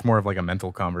get that. It's more of like a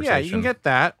mental conversation. Yeah, you can get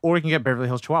that, or you can get Beverly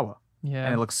Hills Chihuahua, Yeah.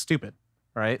 and it looks stupid,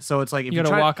 right? So it's like if you gotta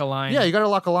try walk a line. Yeah, you got to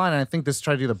lock a line, and I think this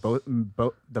tried to do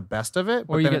the best of it.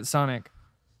 Or you get Sonic.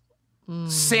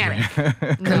 Sonic No.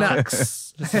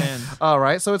 Canucks. Just saying. All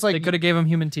right, so it's like They could have gave him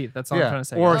human teeth. That's all I'm trying to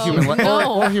say. or Oh, human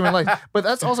no. or human life. But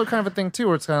that's also kind of a thing too,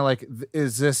 where it's kind of like,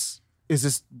 is this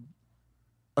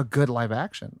a good live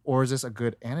action, or is this a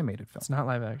good animated film? It's not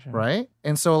live action. Right?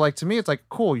 And so like to me, it's like,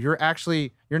 cool, you're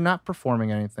not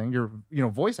performing anything. You're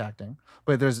voice acting,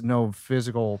 but there's no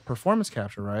physical performance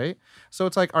capture, right? So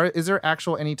it's like, is there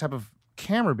actual any type of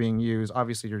camera being used?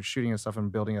 Obviously, you're shooting and stuff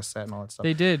and building a set and all that stuff.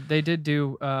 They did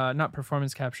do not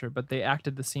performance capture, but they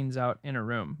acted the scenes out in a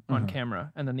room on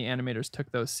camera, and then the animators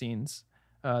took those scenes.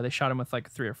 They shot them with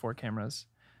like 3 or 4 cameras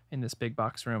in this big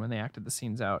box room, and they acted the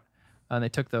scenes out. And they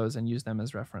took those and used them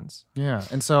as reference. Yeah,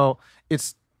 and so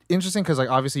it's interesting because like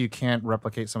obviously you can't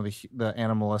replicate some of the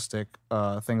animalistic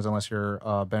things unless you're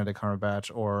Benedict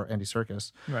Cumberbatch or Andy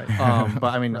Serkis. Right.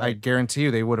 But I mean, I guarantee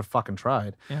you they would have fucking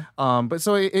tried. Yeah. But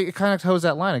so it kind of toes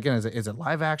that line again. Is it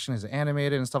live action? Is it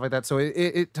animated and stuff like that? So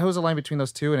it toes the line between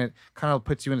those two, and it kind of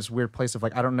puts you in this weird place of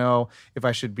like, I don't know if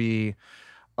I should be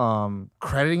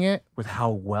crediting it with how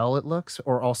well it looks,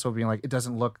 or also being like, it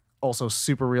doesn't look also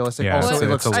super realistic. Yeah, also, so it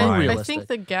looks it's a too line. realistic. I think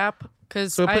the gap,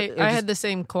 because So I had the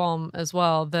same qualm as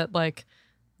well, that like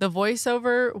the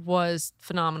voiceover was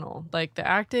phenomenal. Like the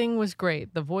acting was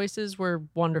great. The voices were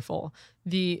wonderful.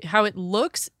 How it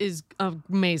looks is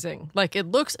amazing. Like it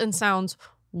looks and sounds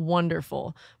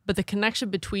wonderful. But the connection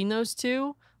between those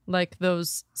two, like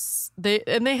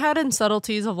they had in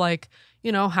subtleties of like,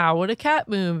 how would a cat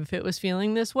move if it was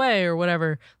feeling this way or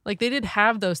whatever. Like they did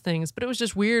have those things, but it was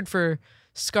just weird for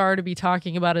Scar to be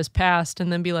talking about his past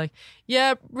and then be like,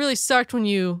 yeah, it really sucked when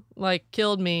you like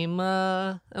killed me,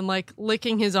 and like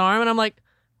licking his arm. And I'm like,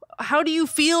 how do you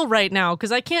feel right now?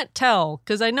 Because I can't tell,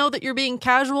 because I know that you're being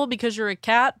casual because you're a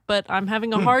cat, but I'm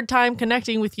having a hard time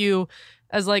connecting with you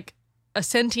as like a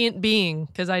sentient being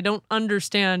because I don't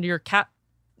understand your cat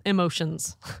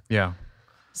emotions. Yeah.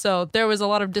 So there was a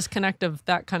lot of disconnect of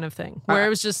that kind of thing where it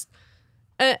was just,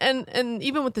 and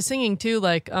even with the singing too,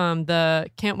 like the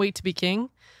Can't Wait to Be King,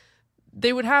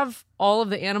 they would have all of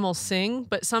the animals sing,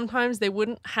 but sometimes they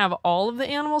wouldn't have all of the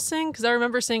animals sing. Because I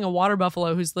remember seeing a water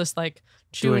buffalo who's just like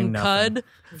chewing Doing nothing. cud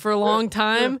for a long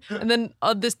time, and then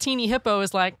this teeny hippo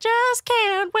is like, just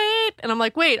can't wait, and I'm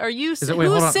like, wait, are you? Is it? Wait,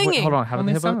 who's hold on. singing? Hold on. How did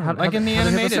Only the some hippo? of them. Like in the how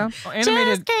did animated. sound?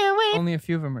 Animated. Can't wait. Only a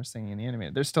few of them are singing in the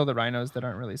animated. There's still the rhinos that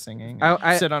aren't really singing.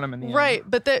 I- Sit on them in the end. Right,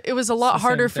 but it was a lot the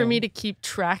harder same for me thing. to keep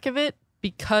track of it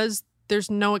because there's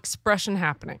no expression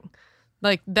happening.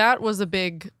 Like that was a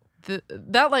big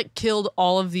that like killed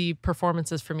all of the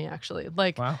performances for me actually.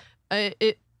 Like Wow.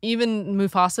 Even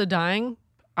Mufasa dying,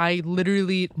 I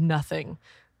literally nothing.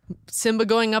 Simba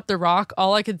going up the rock,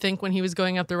 all I could think when he was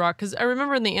going up the rock, because I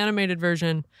remember in the animated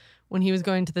version when he was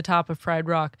going to the top of Pride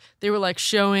Rock, they were like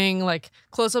showing like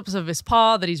close-ups of his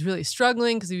paw that he's really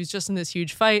struggling because he was just in this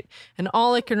huge fight. And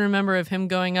all I can remember of him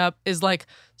going up is like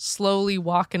slowly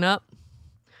walking up,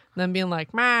 and then being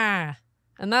like, "Mah,"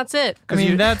 and that's it. I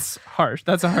mean, that's harsh.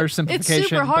 That's a harsh simplification.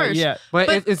 super harsh. But yeah. But,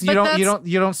 But- it's but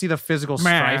you don't see the physical Meh.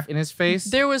 strife in his face.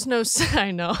 There was no.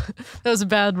 I know that was a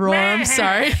bad roll. I'm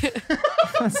sorry.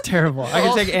 That's terrible. I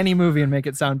could take any movie and make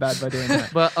it sound bad by doing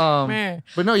that. But Meh.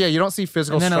 but no, yeah, you don't see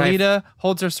physical And then strife. Alita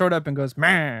holds her sword up and goes,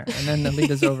 "Meh," and then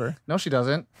Alita's over. No, she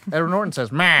doesn't. Edward Norton says,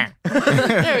 "Meh."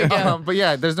 There we go. But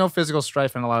yeah, there's no physical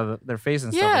strife in a lot of their face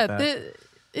and Yeah, stuff like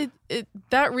that.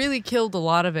 that really killed a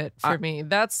lot of it for me.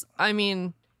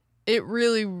 It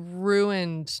really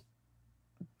ruined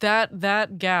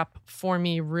that gap for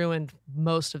me. Ruined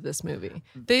most of this movie.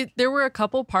 There were a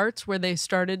couple parts where they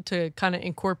started to kind of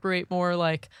incorporate more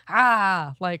like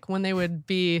like when they would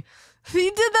be.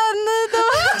 He did that in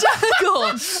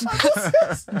the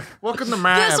jungle. Welcome to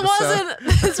my episode.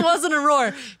 This wasn't a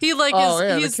roar. He like Oh,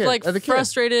 yeah, the he's kid. like The kid.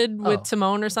 frustrated with Oh.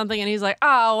 Timon or something, and he's like,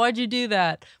 "Oh, why'd you do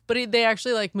that?" But they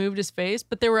actually like moved his face.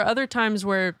 But there were other times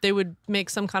where they would make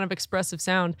some kind of expressive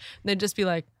sound, and they'd just be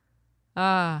like,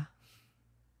 "Ah,"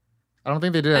 I don't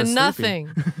think they did that. and Sleepy.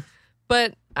 nothing.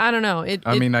 But I don't know.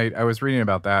 I mean, I was reading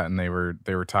about that, and they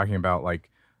were talking about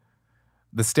like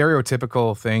the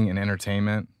stereotypical thing in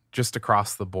entertainment just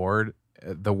across the board.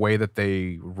 the way that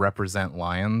they represent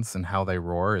lions and how they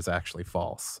roar is actually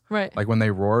false. Right. Like when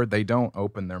they roar, they don't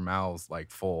open their mouths like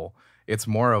full. It's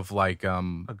more of like a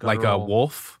guttural.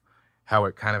 wolf, how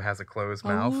it kind of has a closed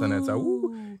mouth and it's a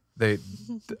woo. Ooh.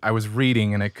 I was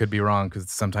reading, and it could be wrong because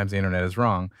sometimes the internet is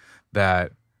wrong,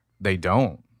 that they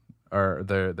don't, or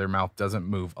their mouth doesn't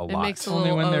move a It lot. makes a Only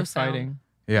little when they're sound. fighting,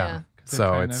 yeah. Yeah. They're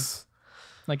So kind it's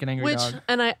like an angry Which dog.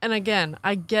 and again,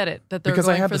 I get it that they're because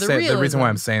going I have for the the same. realism. The reason why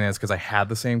I'm saying that is because I had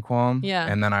the same qualm. Yeah.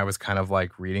 And then I was kind of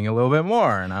like reading a little bit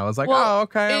more, and I was like, Well, oh,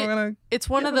 okay, I'm gonna. It's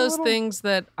one give of it a those little- things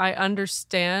that I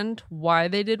understand why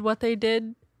they did what they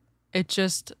did. It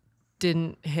just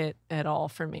didn't hit at all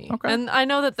for me. Okay. And I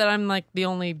know that I'm like the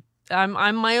only.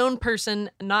 I'm my own person.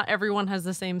 Not everyone has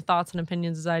the same thoughts and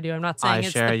opinions as I do. I'm not saying I it's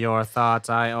share the, your thoughts.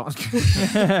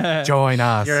 Join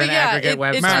us. You're But an yeah, aggregate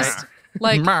it's website. just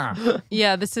like Meh.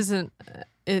 yeah, this isn't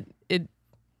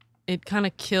it kind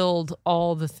of killed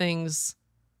all the things.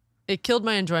 It killed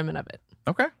my enjoyment of it.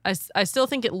 Okay. I still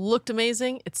think it looked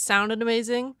amazing. It sounded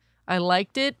amazing. I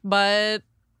liked it, but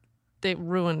they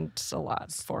ruined a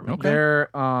lot for me. Okay. There,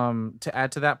 to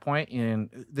add to that point,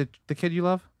 in the kid you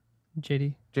love,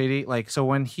 JD. JD, like, so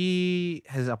when he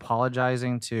is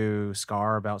apologizing to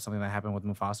Scar about something that happened with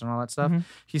Mufasa and all that stuff, Mhm.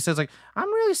 he says like, "I'm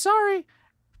really sorry."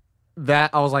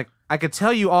 That I was like, I could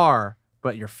tell you are,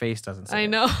 but your face doesn't say I it.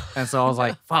 know. And so I was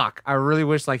like, fuck, I really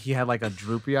wish like he had like a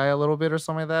Droopy eye a little bit or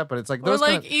something like that, but it's like Or those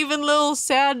like even little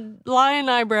sad lion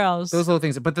eyebrows. those little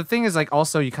things. But the thing is, like,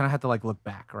 also you kind of have to like look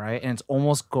back, right? And it's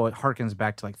almost harkens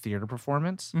back to like theater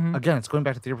performance. Mhm. Again, it's going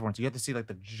back to theater performance. You have to see like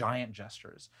the giant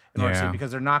gestures in order to see Yeah.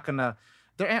 because they're not gonna.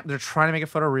 They're trying to make it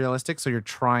photorealistic, so you're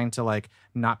trying to like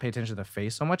not pay attention to the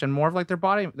face so much and more of like their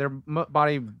body The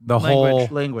Language. whole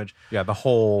language. yeah, the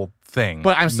whole thing.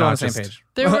 But I'm still on not the same just-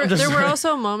 page. There were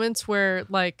also moments where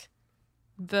like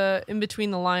the in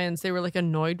between the lions they were like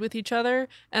annoyed with each other,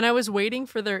 and I was waiting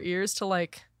for their ears to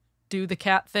like do the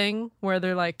cat thing where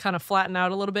they're like kind of flatten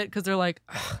out a little bit because they're like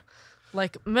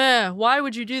like meh, why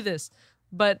would you do this?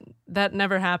 But that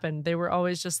never happened. They were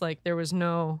always just like there was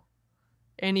no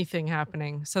anything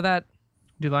happening. So that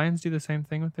Do lions do the same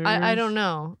thing with their I ears? don't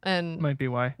know. And Might be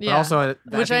why. yeah, But also,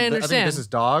 which I I think understand. this is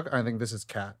dog. I think this is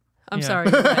cat. I'm Yeah. sorry.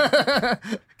 you're right.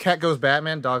 Cat goes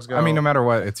Batman. Dogs go. I mean, no matter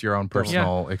what, it's your own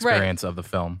personal experience of the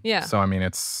film. Yeah. So I mean,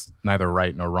 it's neither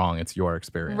right nor wrong. It's your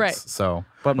experience. Right. So,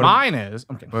 but What- mine is.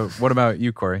 I'm kidding. what about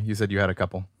you, Corey? You said you had a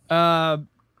couple.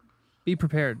 Be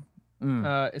prepared.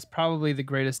 Mm. It's probably the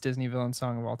greatest Disney villain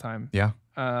song of all time. Yeah.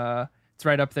 It's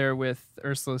right up there with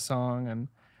Ursula's song, and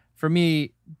for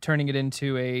me, turning it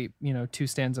into a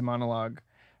 2-stanza monologue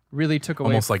really took away.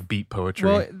 Almost like beat poetry.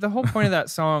 Well, the whole point of that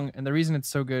song and the reason it's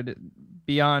so good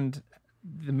beyond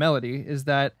the melody is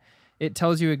that it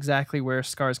tells you exactly where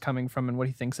Scar's coming from and what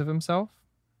he thinks of himself.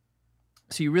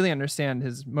 So you really understand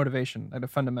his motivation at a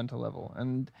fundamental level,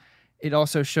 and it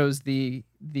also shows the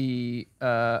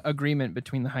agreement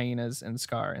between the hyenas and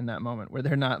Scar in that moment where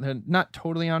they're not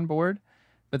totally on board,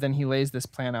 but then he lays this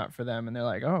plan out for them, and they're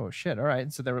like, "Oh shit, all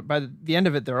right." So by the end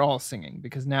of it, they're all singing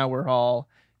because now we're all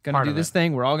gonna Part do of this it.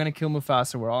 thing. We're all gonna kill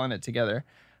Mufasa. We're all in it together.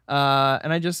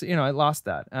 And I just I lost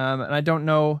that, and I don't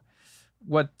know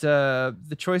what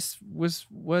the choice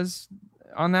was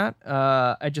on that.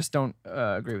 I just don't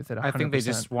agree with it. 100%. I think they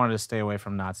just wanted to stay away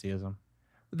from Nazism.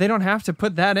 They don't have to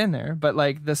put that in there, but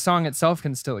like the song itself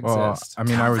can still Well, exist. I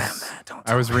mean,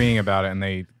 I was reading about it,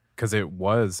 and because it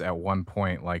was at one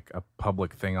point like a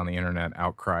public thing on the internet,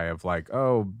 outcry of like,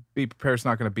 oh, Be Prepared's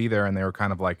not going to be there, and they were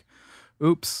kind of like,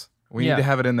 oops, we Yeah. need to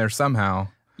have it in there somehow.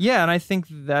 Yeah, and I think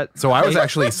that So I was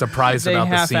actually surprised they about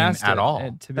the scene half-assed at it, all.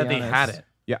 to be That they honest. had it.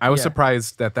 Yeah, I was Yeah.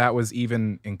 surprised that was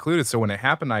even included. So when it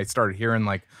happened, I started hearing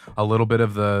like a little bit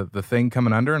of the thing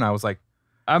coming under, and I was like,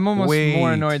 I'm almost Wait.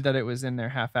 more annoyed that it was in there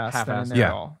half-assed than in Half-assed. there Yeah.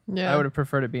 at all. Yeah. I would have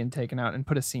preferred it being taken out and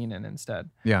put a scene in instead.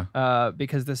 yeah,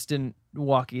 Because this didn't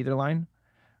walk either line.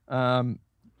 I'm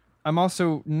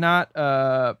also not.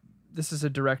 This is a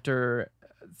director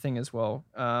thing as well.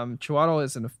 Chiwetel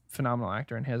is a phenomenal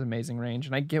actor and has amazing range,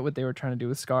 and I get what they were trying to do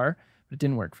with Scar, but it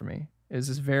didn't work for me. It was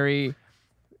this very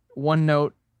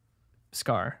one-note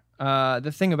Scar.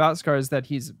 The thing about Scar is that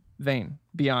he's vain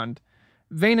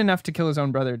enough to kill his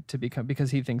own brother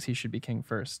because he thinks he should be king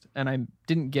first, and I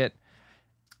didn't get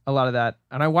a lot of that.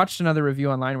 And I watched another review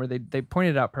online where they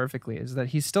pointed it out perfectly, is that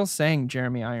he's still saying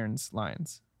Jeremy Irons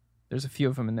lines. There's a few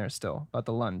of them in there still about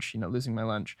the lunch, losing my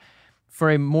lunch, for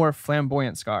a more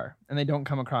flamboyant Scar, and they don't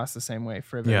come across the same way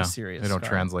for a very yeah. serious They don't Scar.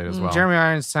 translate as well. Jeremy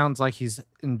Irons sounds like he's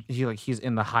in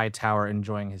the high tower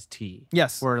enjoying his tea.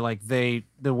 Yes, Where like the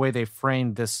way they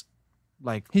framed this,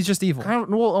 like he's just evil. kind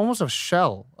of almost a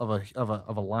shell of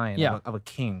a lion. Yeah. of a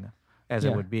king. as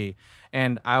Yeah. it would be.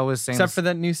 And I was saying, Except for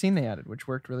that new scene they added, which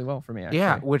worked really well for me. Actually.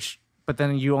 yeah, but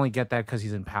then you only get that because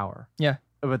he's in power. Yeah.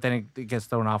 But then it gets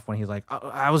thrown off when he's like,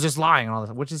 I was just lying and all this,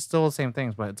 which is still the same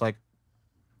things, but it's like,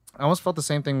 I almost felt the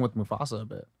same thing with Mufasa a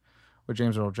bit, with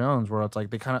James Earl Jones, where it's like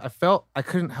I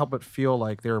couldn't help but feel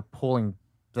like they were pulling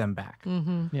them back.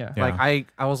 Mm-hmm. Yeah. Yeah. Like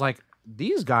I was like,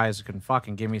 these guys can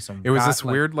fucking give me some. It was God- this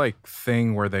like, weird like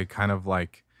thing where they kind of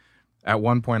like at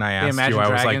one point I asked Imagine you, I was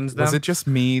like, Dragons was them? it just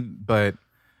me? But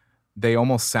they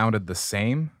almost sounded the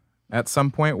same at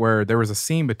some point where there was a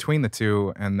scene between the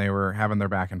two and they were having their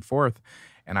back and forth.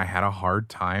 And I had a hard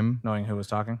time knowing who was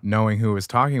talking. knowing who was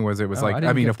talking. It was Oh, like, didn't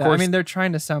I mean, get of that. course, I mean, they're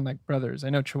trying to sound like brothers. I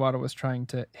know Chiwetel was trying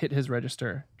to hit his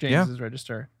register, James's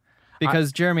register,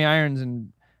 because Jeremy Irons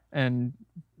and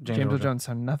James Earl Jones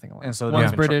sound nothing alike. And so one's don't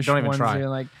even try- British, don't even one's try.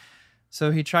 like.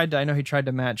 So he tried to. I know he tried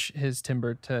to match his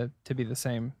timbre to be the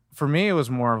same. For me, it was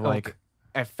more of like, Elk.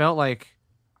 I felt like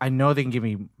I know they can give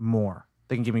me more.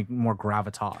 They can give me more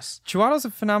gravitas. Chiwetel's a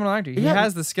phenomenal actor. He Yeah.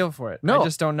 has the skill for it. No. I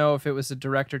just don't know if it was a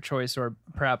director choice or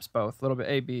perhaps both. A little bit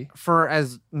A, B. For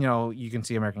as you know, you can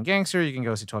see American Gangster, you can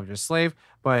go see 12 Years a Slave,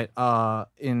 but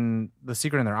in The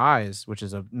Secret in Their Eyes, which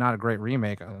is not a great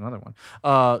remake, another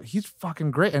one, he's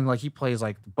fucking great, and like he plays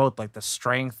like both like the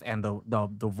strength and the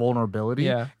vulnerability.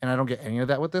 Yeah. And I don't get any of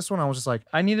that with this one. I was just like,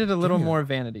 I needed a little me that. more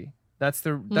vanity. That's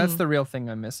the real thing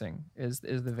I'm missing is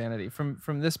the vanity.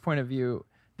 From this point of view,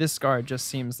 this Scar just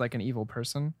seems like an evil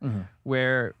person. Mhm.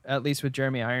 Where at least with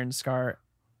Jeremy Irons, Scar,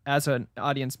 as an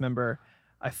audience member,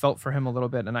 I felt for him a little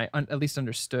bit, and I at least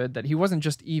understood that he wasn't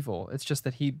just evil. It's just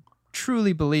that he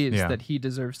truly believes Yeah. that he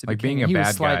deserves to like be king. being a He was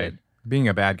bad slighted. guy. Being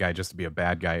a bad guy just to be a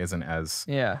bad guy isn't as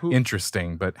Yeah.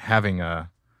 interesting, but having a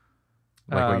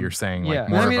like what you're saying, like yeah.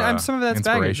 more I mean, of a some of that's baggage.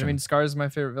 I inspiration. mean, Scar is my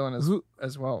favorite villain Who-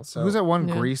 as well. So Who's that one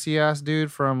Yeah. greasy ass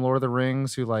dude from Lord of the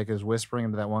Rings who like is whispering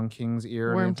into that one king's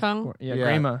ear? Worm tongue. Yeah, Yeah.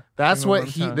 Grima. That's Grima what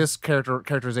Wormtongue. this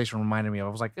characterization reminded me of. I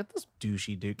was like, get this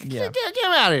douchey dude. Get, Yeah. get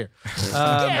him out of here. Get him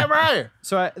out of here.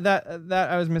 So that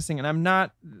I was missing, and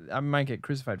I might get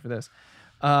crucified for this.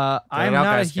 I'm out, not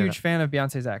guys, a get huge it. fan of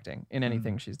Beyonce's acting in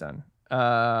anything she's done.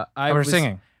 we're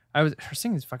singing. Her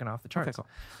singing is fucking off the charts. cool.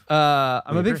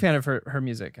 I'm a big agree. fan of her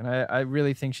music, and I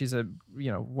really think she's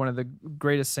one of the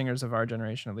greatest singers of our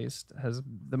generation. At least has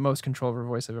the most control of her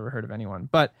voice I've ever heard of anyone.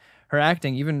 But her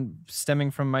acting, even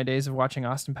stemming from my days of watching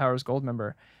Austin Powers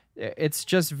Goldmember, it's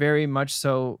just very much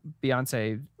so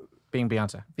Beyonce Being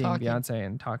Beyonce. being Talking. Beyonce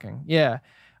and talking. Yeah.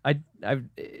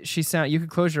 You could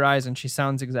close your eyes and she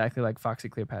sounds exactly like Foxy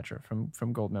Cleopatra from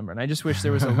Goldmember. And I just wish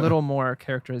there was a little more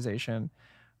characterization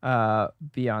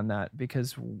beyond that,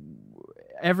 because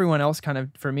everyone else kind of,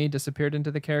 for me, disappeared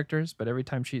into the characters. But every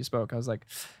time she spoke, I was like,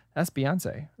 that's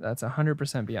Beyonce. That's 100%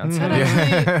 Beyonce.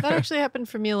 That actually happened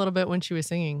for me a little bit when she was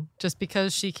singing, just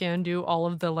because she can do all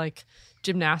of the like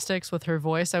gymnastics with her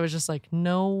voice. I was just like,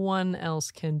 no one else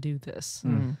can do this.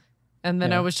 Mhm. And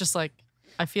then Yeah. I was just like,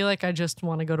 I feel like I just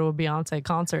want to go to a Beyonce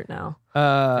concert now,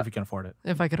 If you can afford it.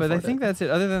 if I could But I afford think it. that's it.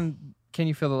 Other than Can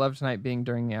You Feel the Love Tonight being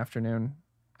during the afternoon.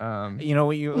 You know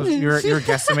what you're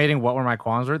guesstimating what were my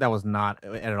qualms were? That was not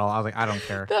it at all. I was like, I don't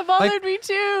care. That bothered Like, me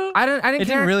too. I didn't It care.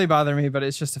 didn't really bother me, but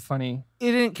it's just a funny.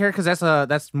 It didn't care because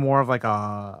that's more of like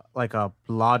a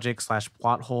logic /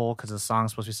 plot hole, because the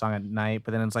song's supposed to be sung at night.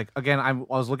 But then it's like, again, I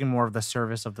was looking more of the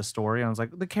service of the story, and I was like,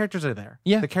 the characters are there.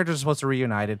 Yeah. The characters are supposed to be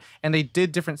reunited, and they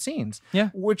did different scenes.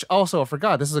 Which also, I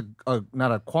forgot, this is a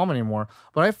not a qualm anymore,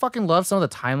 but I fucking love some of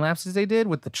the time lapses they did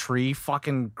with the tree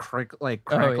fucking crackling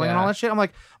and yeah. all that shit. I'm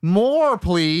like, more,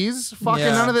 please. Fucking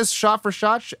Yeah. none of this shot for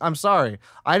shot. I'm sorry.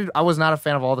 I was not a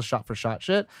fan of all the shot for shot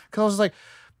shit, because I was just like,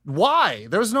 why?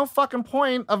 There was no fucking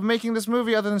point of making this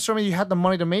movie other than showing me you had the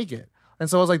money to make it. And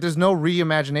so I was like, there's no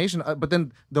reimagination. But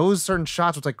then those certain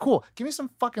shots was like, cool, give me some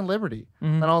fucking liberty.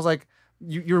 And I was like,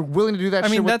 you're willing to do that I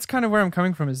shit mean, with- that's kind of where I'm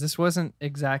coming from. Is this wasn't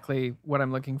exactly what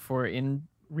I'm looking for in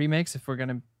remakes if we're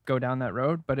gonna go down that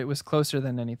road, but it was closer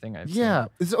than anything I've seen. Yeah.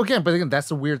 But again, that's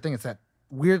the weird thing. It's that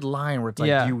weird line where it's like,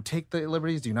 Yeah. do you take the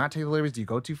liberties? Do you not take the liberties? Do you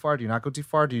go too far? Do you not go too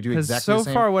far? Do you do Because exactly so the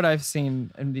same? far, what I've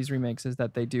seen in these remakes is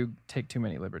that they do take too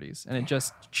many liberties, and it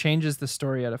just changes the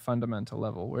story at a fundamental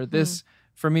level. Where this,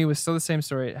 for me, was still the same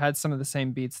story. It had some of the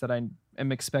same beats that I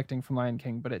am expecting from Lion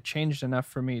King, but it changed enough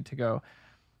for me to go,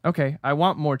 okay, I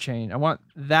want more change. I want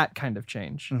that kind of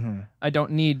change. Mhm. I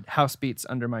don't need house beats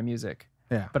under my music.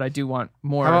 Yeah. But I do want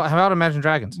more. How about Imagine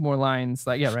Dragons? More lines,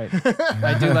 like, yeah, right.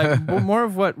 I do like more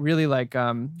of what really like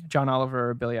John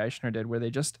Oliver or Billy Eichner did, where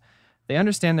they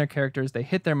understand their characters, they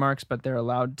hit their marks, but they're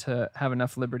allowed to have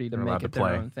enough liberty to They're make allowed it to their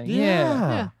play. own thing.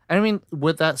 Yeah. And I mean,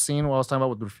 with that scene, what I was talking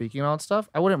about with Rafiki and all that stuff,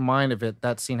 I wouldn't mind if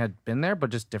that scene had been there,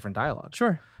 but just different dialogue.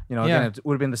 Sure. You know, Yeah. again, it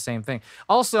would have been the same thing.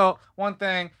 Also, one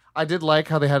thing. I did like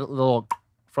how they had a little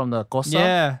from the Costa.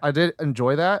 Yeah. I did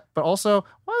enjoy that. But also,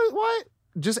 why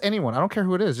just anyone? I don't care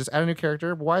who it is. Just add a new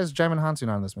character. But why is Jaimin Hansu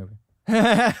not in this movie?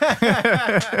 I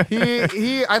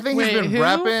think Wait, he's been who?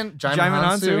 repping Jaimin Jaimin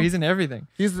Hansu. Hansu, he's in everything.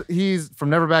 He's from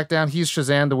Never Back Down. He's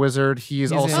Shazam the Wizard.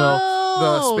 He's in- also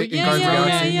Oh, in yeah, Guardians of the yeah,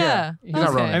 Galaxy. yeah. He's not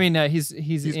Okay. Ronan. I mean, he's a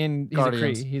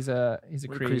Guardians. Kree. He's a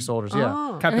Kree. Kree soldiers. Yeah.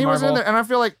 Oh. Captain And he was in Marvel. there, and I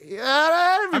feel like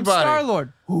I'm everybody.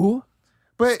 Star-Lord. Who?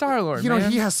 But Star-Lord, you know,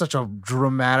 man. he has such a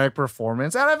dramatic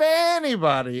performance out of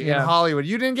anybody in Yeah. Hollywood.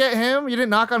 You didn't get him. You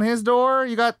didn't knock on his door.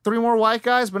 You got 3 more white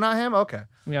guys, but not him. Okay.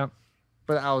 Yeah.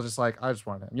 But I was just like, I just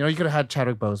wanted him. You know, you could have had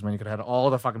Chadwick Boseman. You could have had all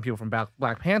the fucking people from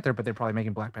Black Panther, but they're probably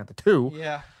making Black Panther 2.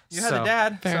 Yeah. You had had the the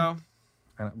dad. Fair.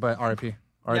 So But R.I.P.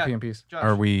 R.I.P. Yeah. in peace. Josh,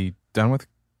 Are we done with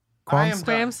I am Qualms?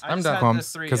 done. Qualms? I I'm just done. had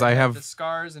Qualms, the 3. 'cause I have- the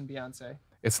Scars and Beyonce.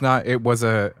 It's not. It was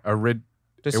it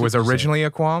Just was to say. originally a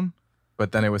qualm,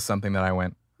 but then it was something that I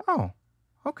went, oh,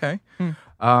 okay. Hmm.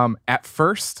 At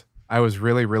first, I was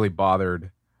really, really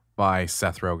bothered by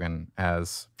Seth Rogen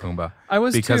as Pumbaa I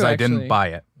was because too, I didn't actually. buy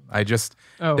it. I just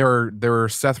Oh. there were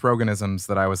Seth Rogenisms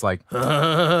that I was like,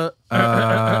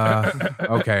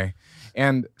 okay.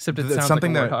 And Except it th- sounds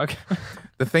something like a that warthog.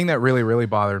 the thing that really, really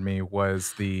bothered me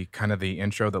was the kind of the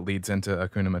intro that leads into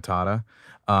Hakuna Matata.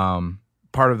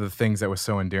 Part of the things that was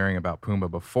so endearing about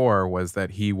Pumbaa before was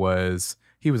that he was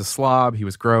a slob, he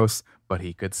was gross, but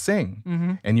he could sing.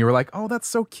 Mhm. And you were like, oh, that's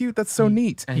so cute, that's so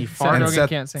neat. And he Seth farted. And Rogen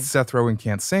can't sing. Seth Rogen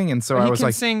can't sing. And so But I he was can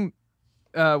like, sing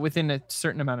within a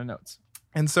certain amount of notes.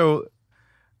 and so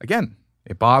again,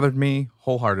 it bothered me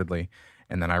wholeheartedly.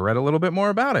 And then I read a little bit more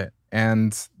about it,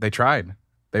 and they tried.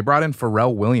 They brought in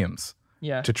Pharrell Williams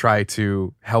Yeah. to try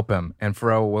to help him. And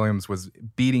Pharrell Williams was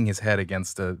beating his head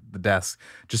against the desk,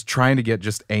 just trying to get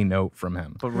just a note from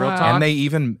him. But real Wow. talk.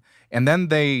 And then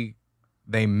they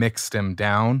mixed him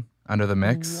down under the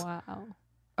mix.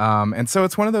 Wow. And so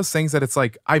it's one of those things that it's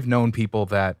like, I've known people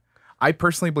that I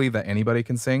personally believe that anybody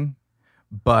can sing,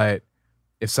 but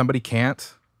if somebody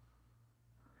can't,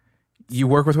 you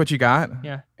work with what you got.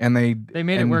 Yeah. And They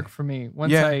made it and- work for me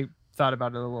once Yeah. I thought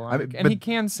about it a little I longer. mean, And but- he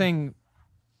can sing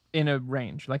in a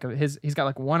range, like he's got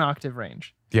like 1 octave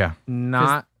range. Yeah.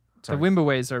 Not. The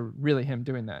Wimbaways are really him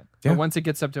doing that. Yeah. But once it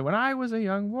gets up to when I was a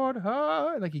young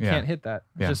warthog, like he Yeah. can't hit that.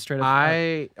 It's Yeah. just straight up.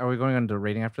 Are we going on to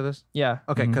rating after this? Yeah.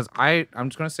 Okay, Mhm. because I'm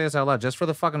just gonna say this out loud, just for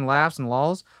the fucking laughs and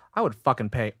lulls. I would fucking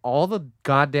pay all the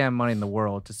goddamn money in the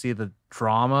world to see the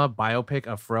drama biopic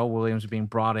of Pharrell Williams being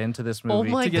brought into this movie.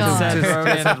 Oh my To get God. Seth To get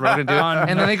Rogen Seth Rogen do it. on-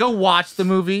 And then they go watch the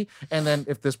movie, and then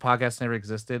if this podcast never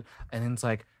existed, and then it's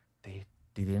like they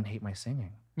didn't hate my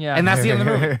singing, Yeah. and that's the end of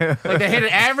the movie. Like they hated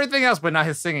everything else, but not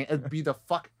his singing. It'd be the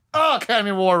Academy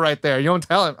Award right there. You don't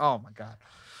tell him. Oh my god.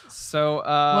 So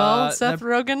Well, Seth that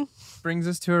Rogen. brings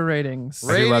us to our ratings.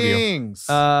 I do love you. Ratings.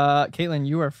 Caitlin,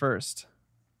 you are first.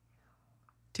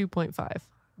 2.5.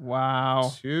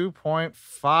 Wow.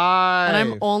 2.5. And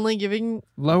I'm only giving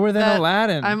Lower than That-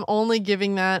 Aladdin. I'm only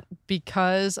giving that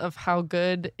because of how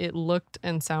good it looked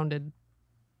and sounded.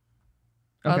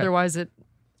 Okay. Otherwise,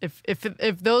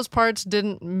 if those parts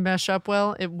didn't mesh up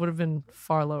well, it would have been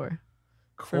far lower.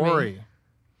 for me. Corey.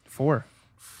 4.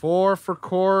 4 for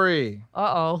Corey.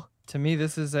 Uh To me,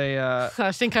 this is a oh.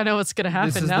 I think I know what's gonna happen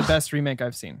this is now. the best remake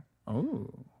I've seen.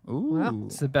 Ooh. Well,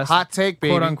 It's the best Hot take,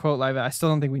 baby. quote unquote live. I still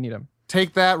don't think we need them.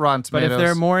 Take that, Rotten But Tomatoes. if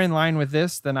they're more in line with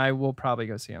this, then I will probably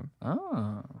go see them.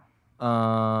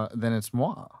 Then it's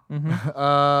moi.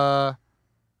 Mhm.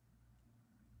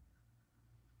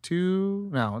 2.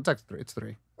 No, it's actually 3. It's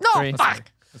 3. No, 3.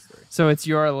 fuck. It's 3. So it's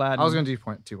your Aladdin. I was gonna do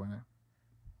 2.9.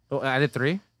 Oh, I did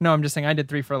 3. No, I'm just saying I did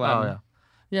 3 for Oh Aladdin.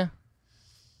 yeah.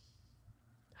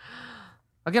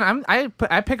 Again,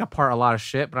 I pick apart a lot of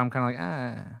shit, but I'm kind of like,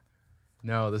 ah.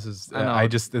 No, this is. I know.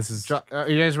 This is. Are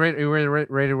you guys ready? Are you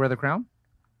ready to wear the crown?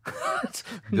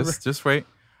 Just wait.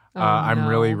 Oh, I'm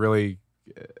really, no. really.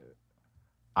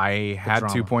 I had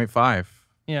drama. 2.5,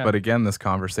 Yeah. but again, this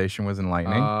conversation was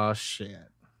enlightening, Oh shit.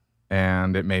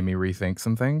 and it made me rethink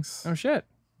some things. Oh shit.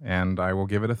 And I will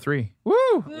give it a 3. Woo!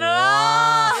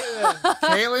 No.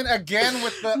 Caitlin again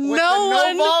with the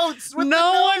No votes. With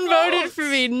No one voted for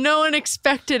me. No one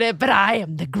expected it, but I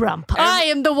am the grump. I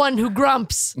am the one who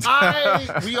grumps.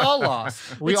 We all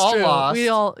lost. We It's all true. lost. We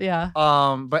all, yeah.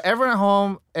 But everyone at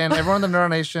home and everyone in the Neuron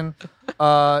Nation,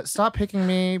 stop picking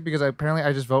me because apparently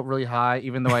I just vote really high,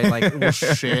 even though I like will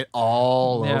shit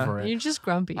all Yeah. over it. You're just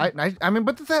grumpy. I mean,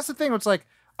 but that's the thing. It's like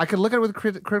I could look at it with a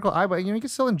critical eye, but you can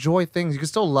still enjoy things. You can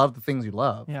still love the things you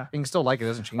love. Yeah. You can still like it. It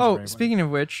doesn't change. for Oh, everybody. speaking of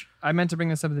which, I meant to bring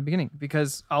this up at the beginning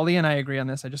because Ali and I agree on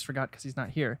this. I just forgot because he's not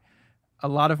here. A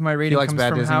lot of my rating likes comes bad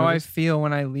from Disney how movies? I feel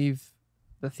when I leave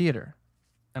the theater,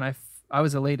 and I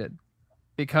was elated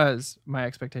because my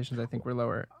expectations I think were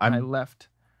lower. I left.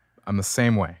 I'm the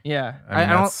same way. Yeah. I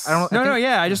don't.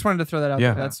 I just wanted to throw that out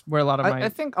Yeah. there. That's where a lot of my I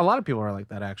think a lot of people are like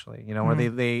that actually. You know, where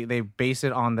they base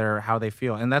it on how they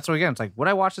feel, and that's what again. It's like, would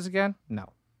I watch this again? No.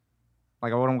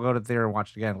 Like I wouldn't go to the theater and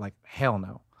watch it again. Like hell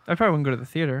no. I probably wouldn't go to the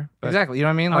theater. But Exactly. You know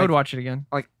what I mean? I would watch it again.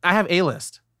 Like I have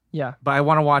A-list, Yeah. but I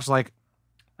want to watch like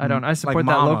I don't. I like support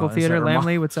that Mama local instead theater. of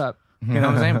Lamley, what's up? you know what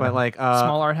I'm saying. But like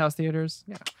Small art house theaters.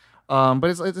 Yeah. But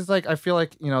it's like I feel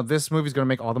like this movie's gonna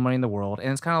make all the money in the world,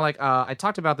 and it's kind of like I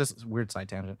talked about this weird side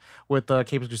tangent with the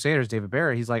Capers Crusaders. David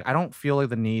Barrett, he's like, I don't feel like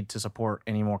the need to support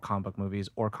any more comic book movies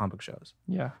or comic book shows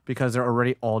Yeah. because they're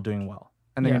already all doing well,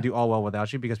 and they're Yeah. gonna do all well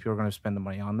without you because people are gonna spend the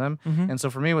money on them. Mhm. And so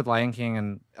for me, with Lion King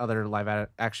and other live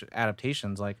action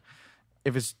adaptations, like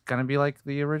if it's gonna be like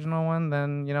the original one,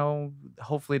 then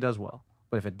hopefully it does well.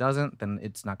 But if it doesn't, then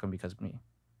it's not gonna be because of me.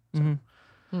 Mhm.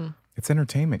 It's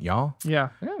entertainment, y'all. Yeah.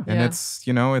 And Yeah. it's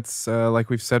it's like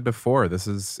we've said before.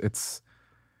 It's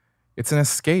an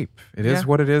escape. It is Yeah.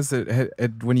 what it is.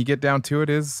 When you get down to it,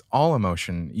 is all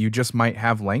emotion. You just might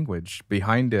have language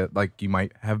behind it, like you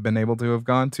might have been able to have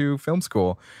gone to film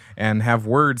school and have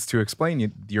words to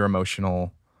explain your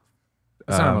emotional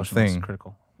It's not emotional, it's thing.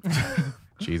 critical.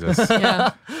 Jesus,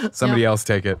 Yeah. somebody else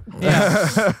take it. Yeah.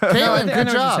 Caitlin, I know good what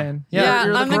you're job. saying. Yeah,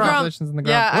 you're I'm the the grump. congratulations in the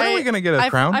grump. Yeah, When are we gonna get a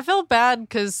crown? I felt bad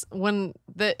because when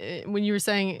you were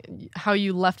saying how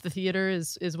you left the theater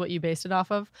is what you based it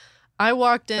off of. I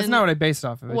walked in. That's not what I based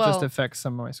off of. It just Well- affects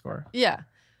some of my score. Yeah.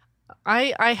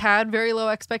 I had very low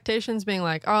expectations, being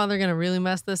like, oh, they're gonna really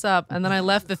mess this up, and then I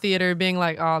left the theater being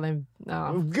like, oh.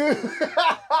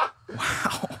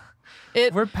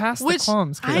 We're past Which the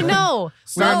qualms. I Caitlin. know. We're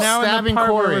So now in stabbing the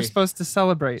part where Corey. we're supposed to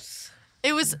celebrate.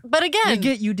 it was, but again,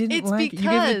 You didn't it's like it. You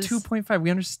gave it because- 2.5. We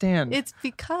understand. it's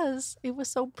because it was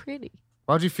so pretty.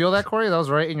 How'd you feel that, Corey? That was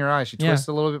right in your eye. She Yeah. twisted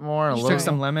a little bit more. And a She little, took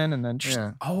some lemon and then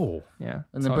yeah. Oh, yeah. And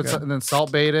it's then all good. and then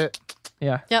salt bait it.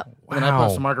 Yeah. Yep. And then I put Wow.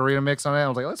 some margarita mix on it. I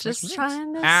was like, let's Just mix.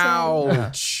 trying to say.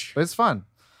 ouch. But it's fun.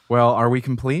 Well, are we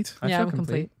complete? I Yeah, feel I'm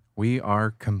complete. We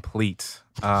are complete.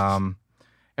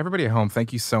 Everybody at home,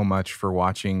 thank you so much for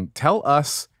watching. Tell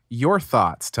us your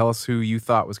thoughts. Tell us who you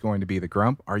thought was going to be the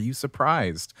grump. Are you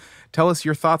surprised? Tell us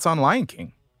your thoughts on Lion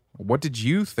King. What did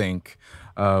you think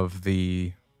of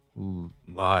the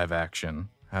live action?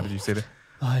 How did you say that?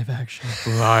 Live action.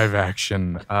 Live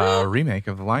action remake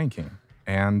of The Lion King.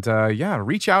 And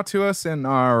reach out to us in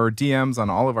our DMs on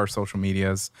all of our social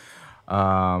medias.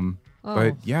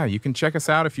 But yeah, you can check us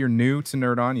out if you're new to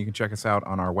Nerd On. You can check us out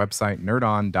on our website,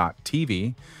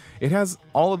 nerdon.tv. It has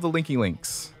all of the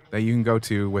links that you can go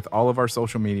to with all of our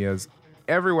social medias.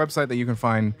 Every website that you can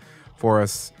find for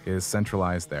us is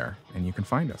centralized there, and you can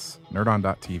find us,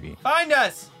 nerdon.tv. Find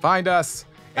us. Find us.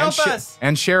 Help us.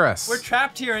 And share us. We're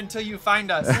trapped here until you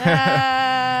find us.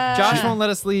 Yeah. Josh won't let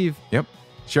us leave. Yep.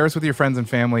 Share us with your friends and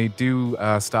family. Do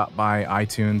stop by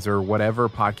iTunes or whatever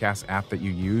podcast app that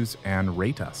you use and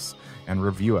rate us and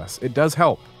review us. It does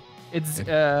help. It's 1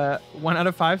 out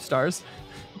of 5 stars.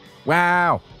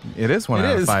 Wow. It is 1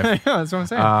 out of 5. I know, that's what I'm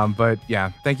saying. But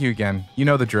yeah, thank you again. You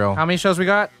know the drill. How many shows we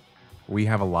got? We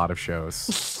have a lot of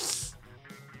shows.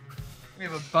 We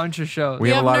have a bunch of shows. We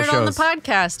have have a lot of Nerd on the shows.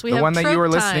 podcast. We The have one that you Trope are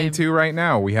listening Time. to right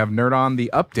now, we have Nerd On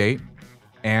the Update,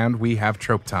 and we have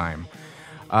Trope Time.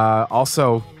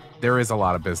 Also, there is a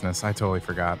lot of business. I totally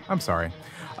forgot. I'm sorry.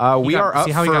 We are up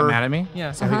See how for, he got mad at me?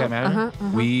 Yeah. See how he got mad at me?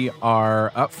 We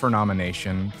are up for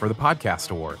nomination for the Podcast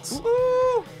Awards.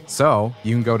 So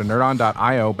you can go to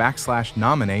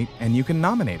nerdon.io/nominate and you can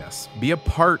nominate us. Be a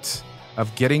part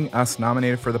of getting us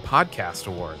nominated for the Podcast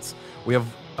Awards. We have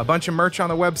a bunch of merch on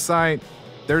the website.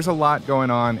 There's a lot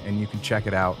going on, and you can check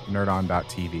it out,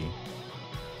 nerdon.tv.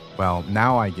 Well,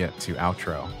 now I get to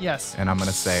outro. Yes. And I'm going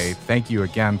to say thank you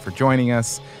again for joining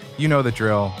us. You know the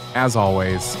drill. As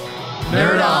always,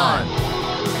 Nerd on.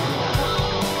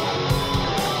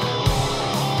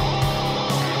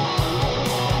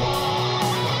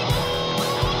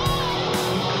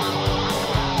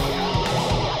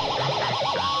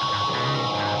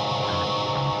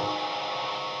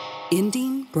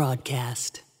 Ending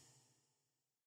broadcast.